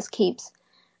she just keeps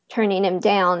turning him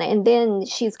down. And then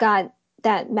she's got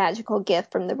that magical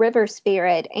gift from the river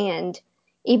spirit, and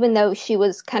even though she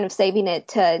was kind of saving it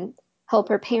to help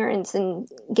her parents and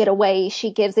get away,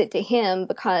 she gives it to him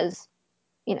because,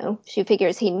 she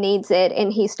figures he needs it,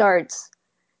 and he starts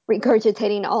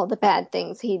regurgitating all the bad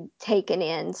things he'd taken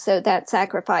in. So that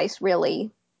sacrifice really,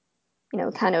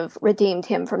 kind of redeemed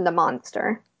him from the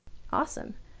monster.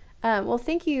 Awesome. Well,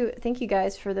 thank you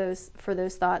guys for those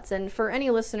thoughts. And for any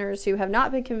listeners who have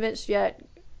not been convinced yet,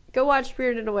 go watch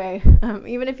Spirited Away.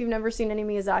 Even if you've never seen any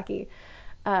Miyazaki,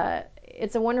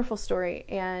 it's a wonderful story,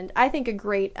 and I think a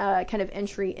great kind of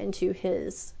entry into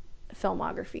his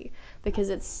filmography, because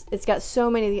it's got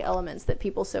so many of the elements that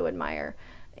people so admire,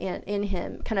 and in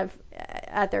him, kind of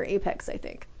at their apex, I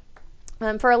think.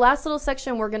 For our last little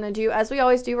section, we're going to do, as we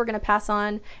always do, we're going to pass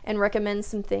on and recommend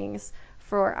some things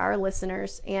for our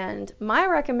listeners. And my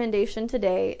recommendation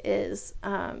today is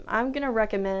I'm going to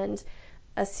recommend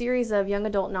a series of young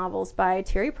adult novels by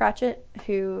Terry Pratchett,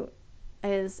 who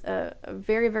is a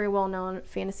very, very well-known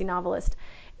fantasy novelist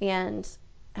and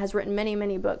has written many,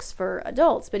 many books for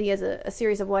adults. But he has a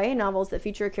series of YA novels that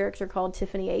feature a character called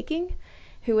Tiffany Aching,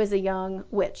 who is a young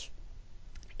witch.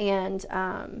 And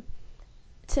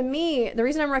to me, the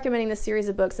reason I'm recommending this series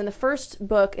of books, and the first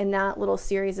book in that little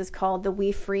series is called The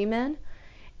We Free Men,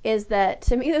 is that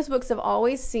to me those books have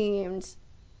always seemed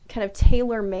kind of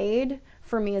tailor-made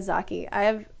for Miyazaki. I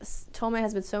have told my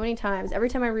husband so many times, every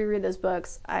time I reread those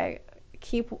books, I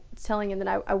keep telling him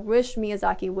that I wish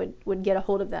Miyazaki would get a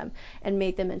hold of them and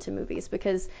make them into movies,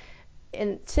 because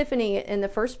Tiffany in the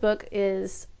first book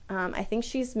is, I think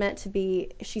she's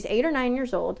 8 or 9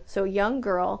 years old, so a young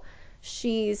girl.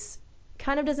 She's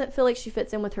kind of doesn't feel like she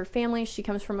fits in with her family. She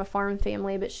comes from a farm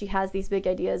family, but she has these big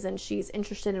ideas, and she's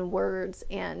interested in words,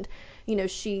 and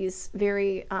she's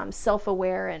very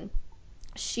self-aware, and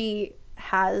she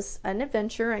has an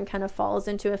adventure and kind of falls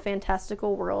into a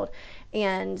fantastical world.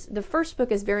 And the first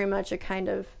book is very much a kind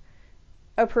of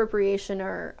appropriation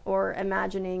or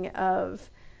imagining of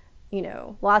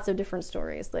lots of different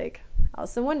stories, like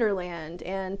Alice in Wonderland,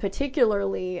 and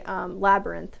particularly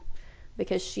Labyrinth,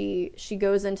 because Tiffany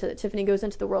goes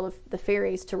into the world of the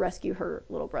fairies to rescue her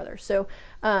little brother. So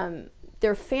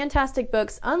they're fantastic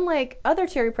books. Unlike other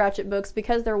Terry Pratchett books,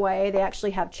 because they're YA, they actually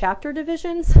have chapter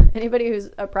divisions. Anybody who's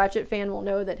a Pratchett fan will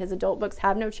know that his adult books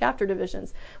have no chapter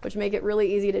divisions, which make it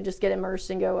really easy to just get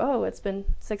immersed and go, oh, it's been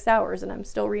 6 hours and I'm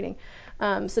still reading.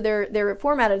 So they're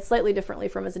formatted slightly differently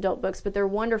from his adult books, but they're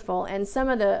wonderful. And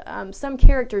some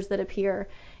characters that appear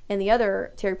in the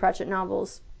other Terry Pratchett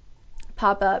novels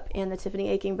pop up in the Tiffany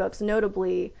Aching books,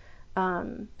 notably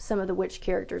some of the witch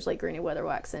characters like Granny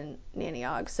Weatherwax and Nanny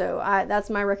Ogg. So that's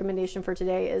my recommendation for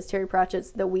today, is Terry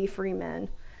Pratchett's The We Free Men,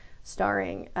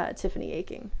 starring Tiffany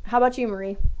Aching. How about you,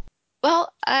 Marie?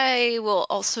 Well, I will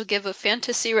also give a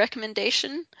fantasy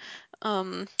recommendation,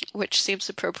 which seems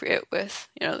appropriate with,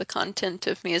 the content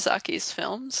of Miyazaki's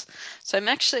films. So I'm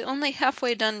actually only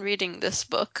halfway done reading this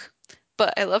book,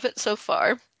 but I love it so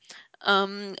far.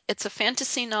 It's a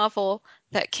fantasy novel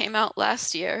that came out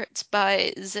last year. It's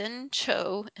by Zen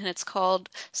Cho, and it's called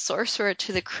Sorcerer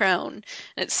to the Crown.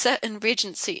 And it's set in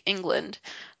Regency, England.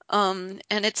 And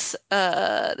it's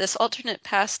this alternate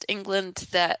past England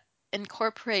that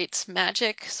incorporates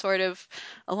magic sort of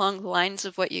along the lines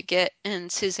of what you get in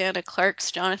Susanna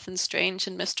Clarke's Jonathan Strange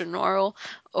and Mr. Norrell,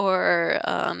 or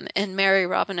in Mary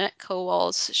Robinette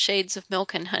Kowal's Shades of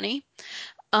Milk and Honey.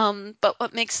 But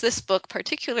what makes this book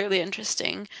particularly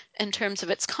interesting in terms of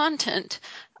its content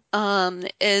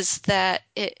is that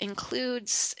it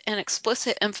includes an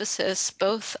explicit emphasis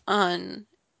both on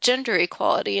gender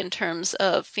equality in terms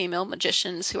of female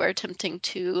magicians who are attempting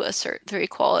to assert their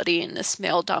equality in this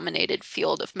male-dominated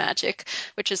field of magic,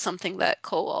 which is something that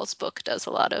Kowal's book does a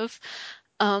lot of.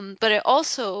 But it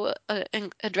also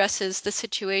addresses the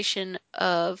situation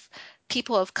of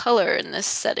people of color in this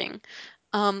setting,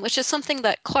 which is something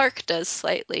that Clarke does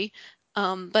slightly.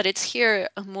 But it's here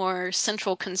a more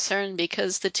central concern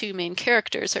because the two main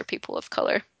characters are people of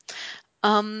color.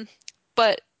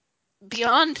 But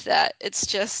beyond that, it's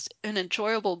just an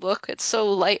enjoyable book. It's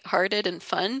so lighthearted and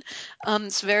fun.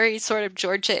 It's very sort of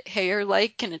Georgette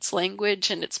Heyer-like in its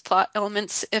language and its plot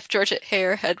elements, if Georgette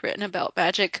Heyer had written about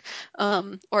magic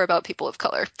or about people of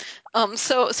color.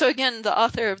 So again, the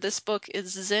author of this book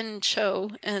is Zen Cho,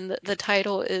 and the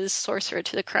title is Sorcerer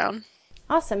to the Crown.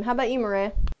 Awesome. How about you,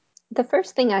 Maria? The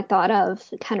first thing I thought of,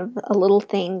 kind of a little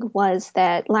thing, was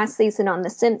that last season on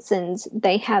The Simpsons,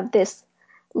 they have this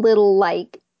little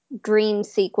like dream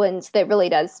sequence that really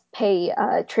does pay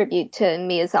tribute to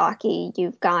Miyazaki.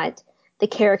 You've got the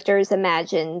characters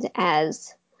imagined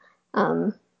as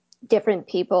different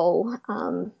people,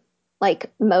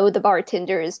 like Mo the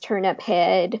bartender is Turnip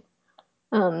Head.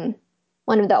 One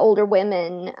of the older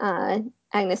women,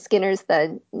 Agnes Skinner's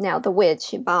now the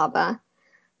witch, Baba.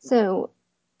 So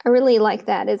I really like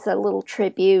that as a little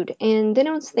tribute. And then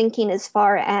I was thinking, as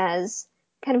far as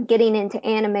kind of getting into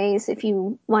animes, if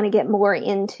you want to get more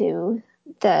into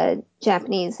the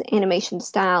Japanese animation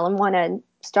style and want to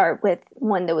start with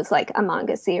one that was like a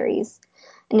manga series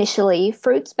initially,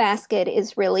 Fruits Basket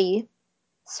is really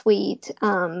sweet.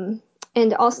 And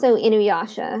also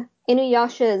Inuyasha.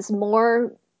 Inuyasha is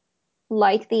more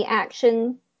like the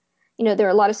action. You know, there are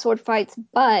a lot of sword fights,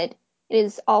 but it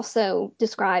is also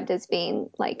described as being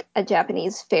like a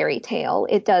Japanese fairy tale.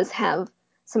 It does have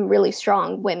some really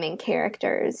strong women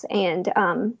characters, and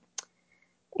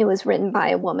it was written by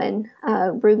a woman,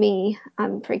 Rumi.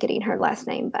 I'm forgetting her last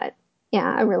name, but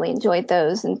yeah, I really enjoyed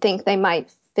those and think they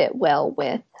might fit well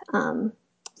with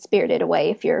Spirited Away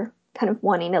if you're kind of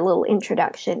wanting a little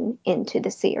introduction into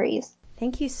the series.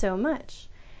 Thank you so much.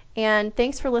 And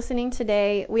thanks for listening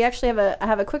today. We actually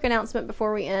have a quick announcement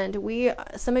before we end.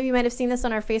 Some of you might have seen this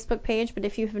on our Facebook page, but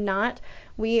if you have not,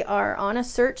 we are on a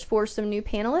search for some new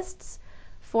panelists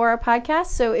for our podcast.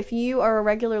 So if you are a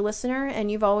regular listener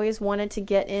and you've always wanted to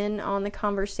get in on the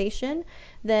conversation,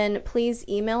 then please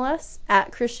email us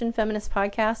at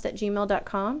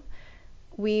christianfeministpodcast@gmail.com.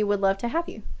 We would love to have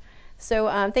you.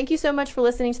 So thank you so much for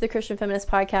listening to the Christian Feminist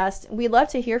Podcast. We'd love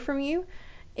to hear from you.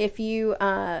 If you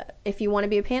want to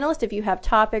be a panelist, if you have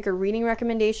topic or reading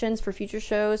recommendations for future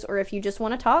shows, or if you just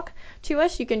want to talk to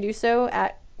us, you can do so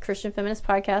at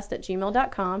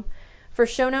christianfeministpodcast@gmail.com. For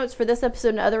show notes for this episode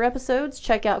and other episodes,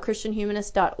 check out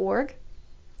christianhumanist.org.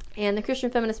 And the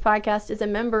Christian Feminist Podcast is a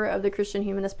member of the Christian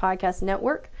Humanist Podcast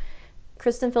Network.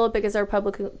 Kristen Philippic is our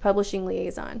publishing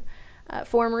liaison.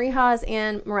 For Marie Hause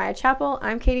and Maria Chappell,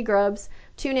 I'm Katie Grubbs.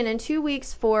 Tune in 2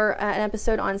 weeks for an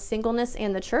episode on singleness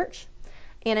and the church.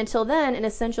 And until then, in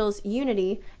essentials,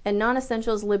 unity, and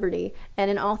non-essentials, liberty,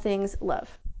 and in all things,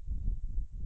 love.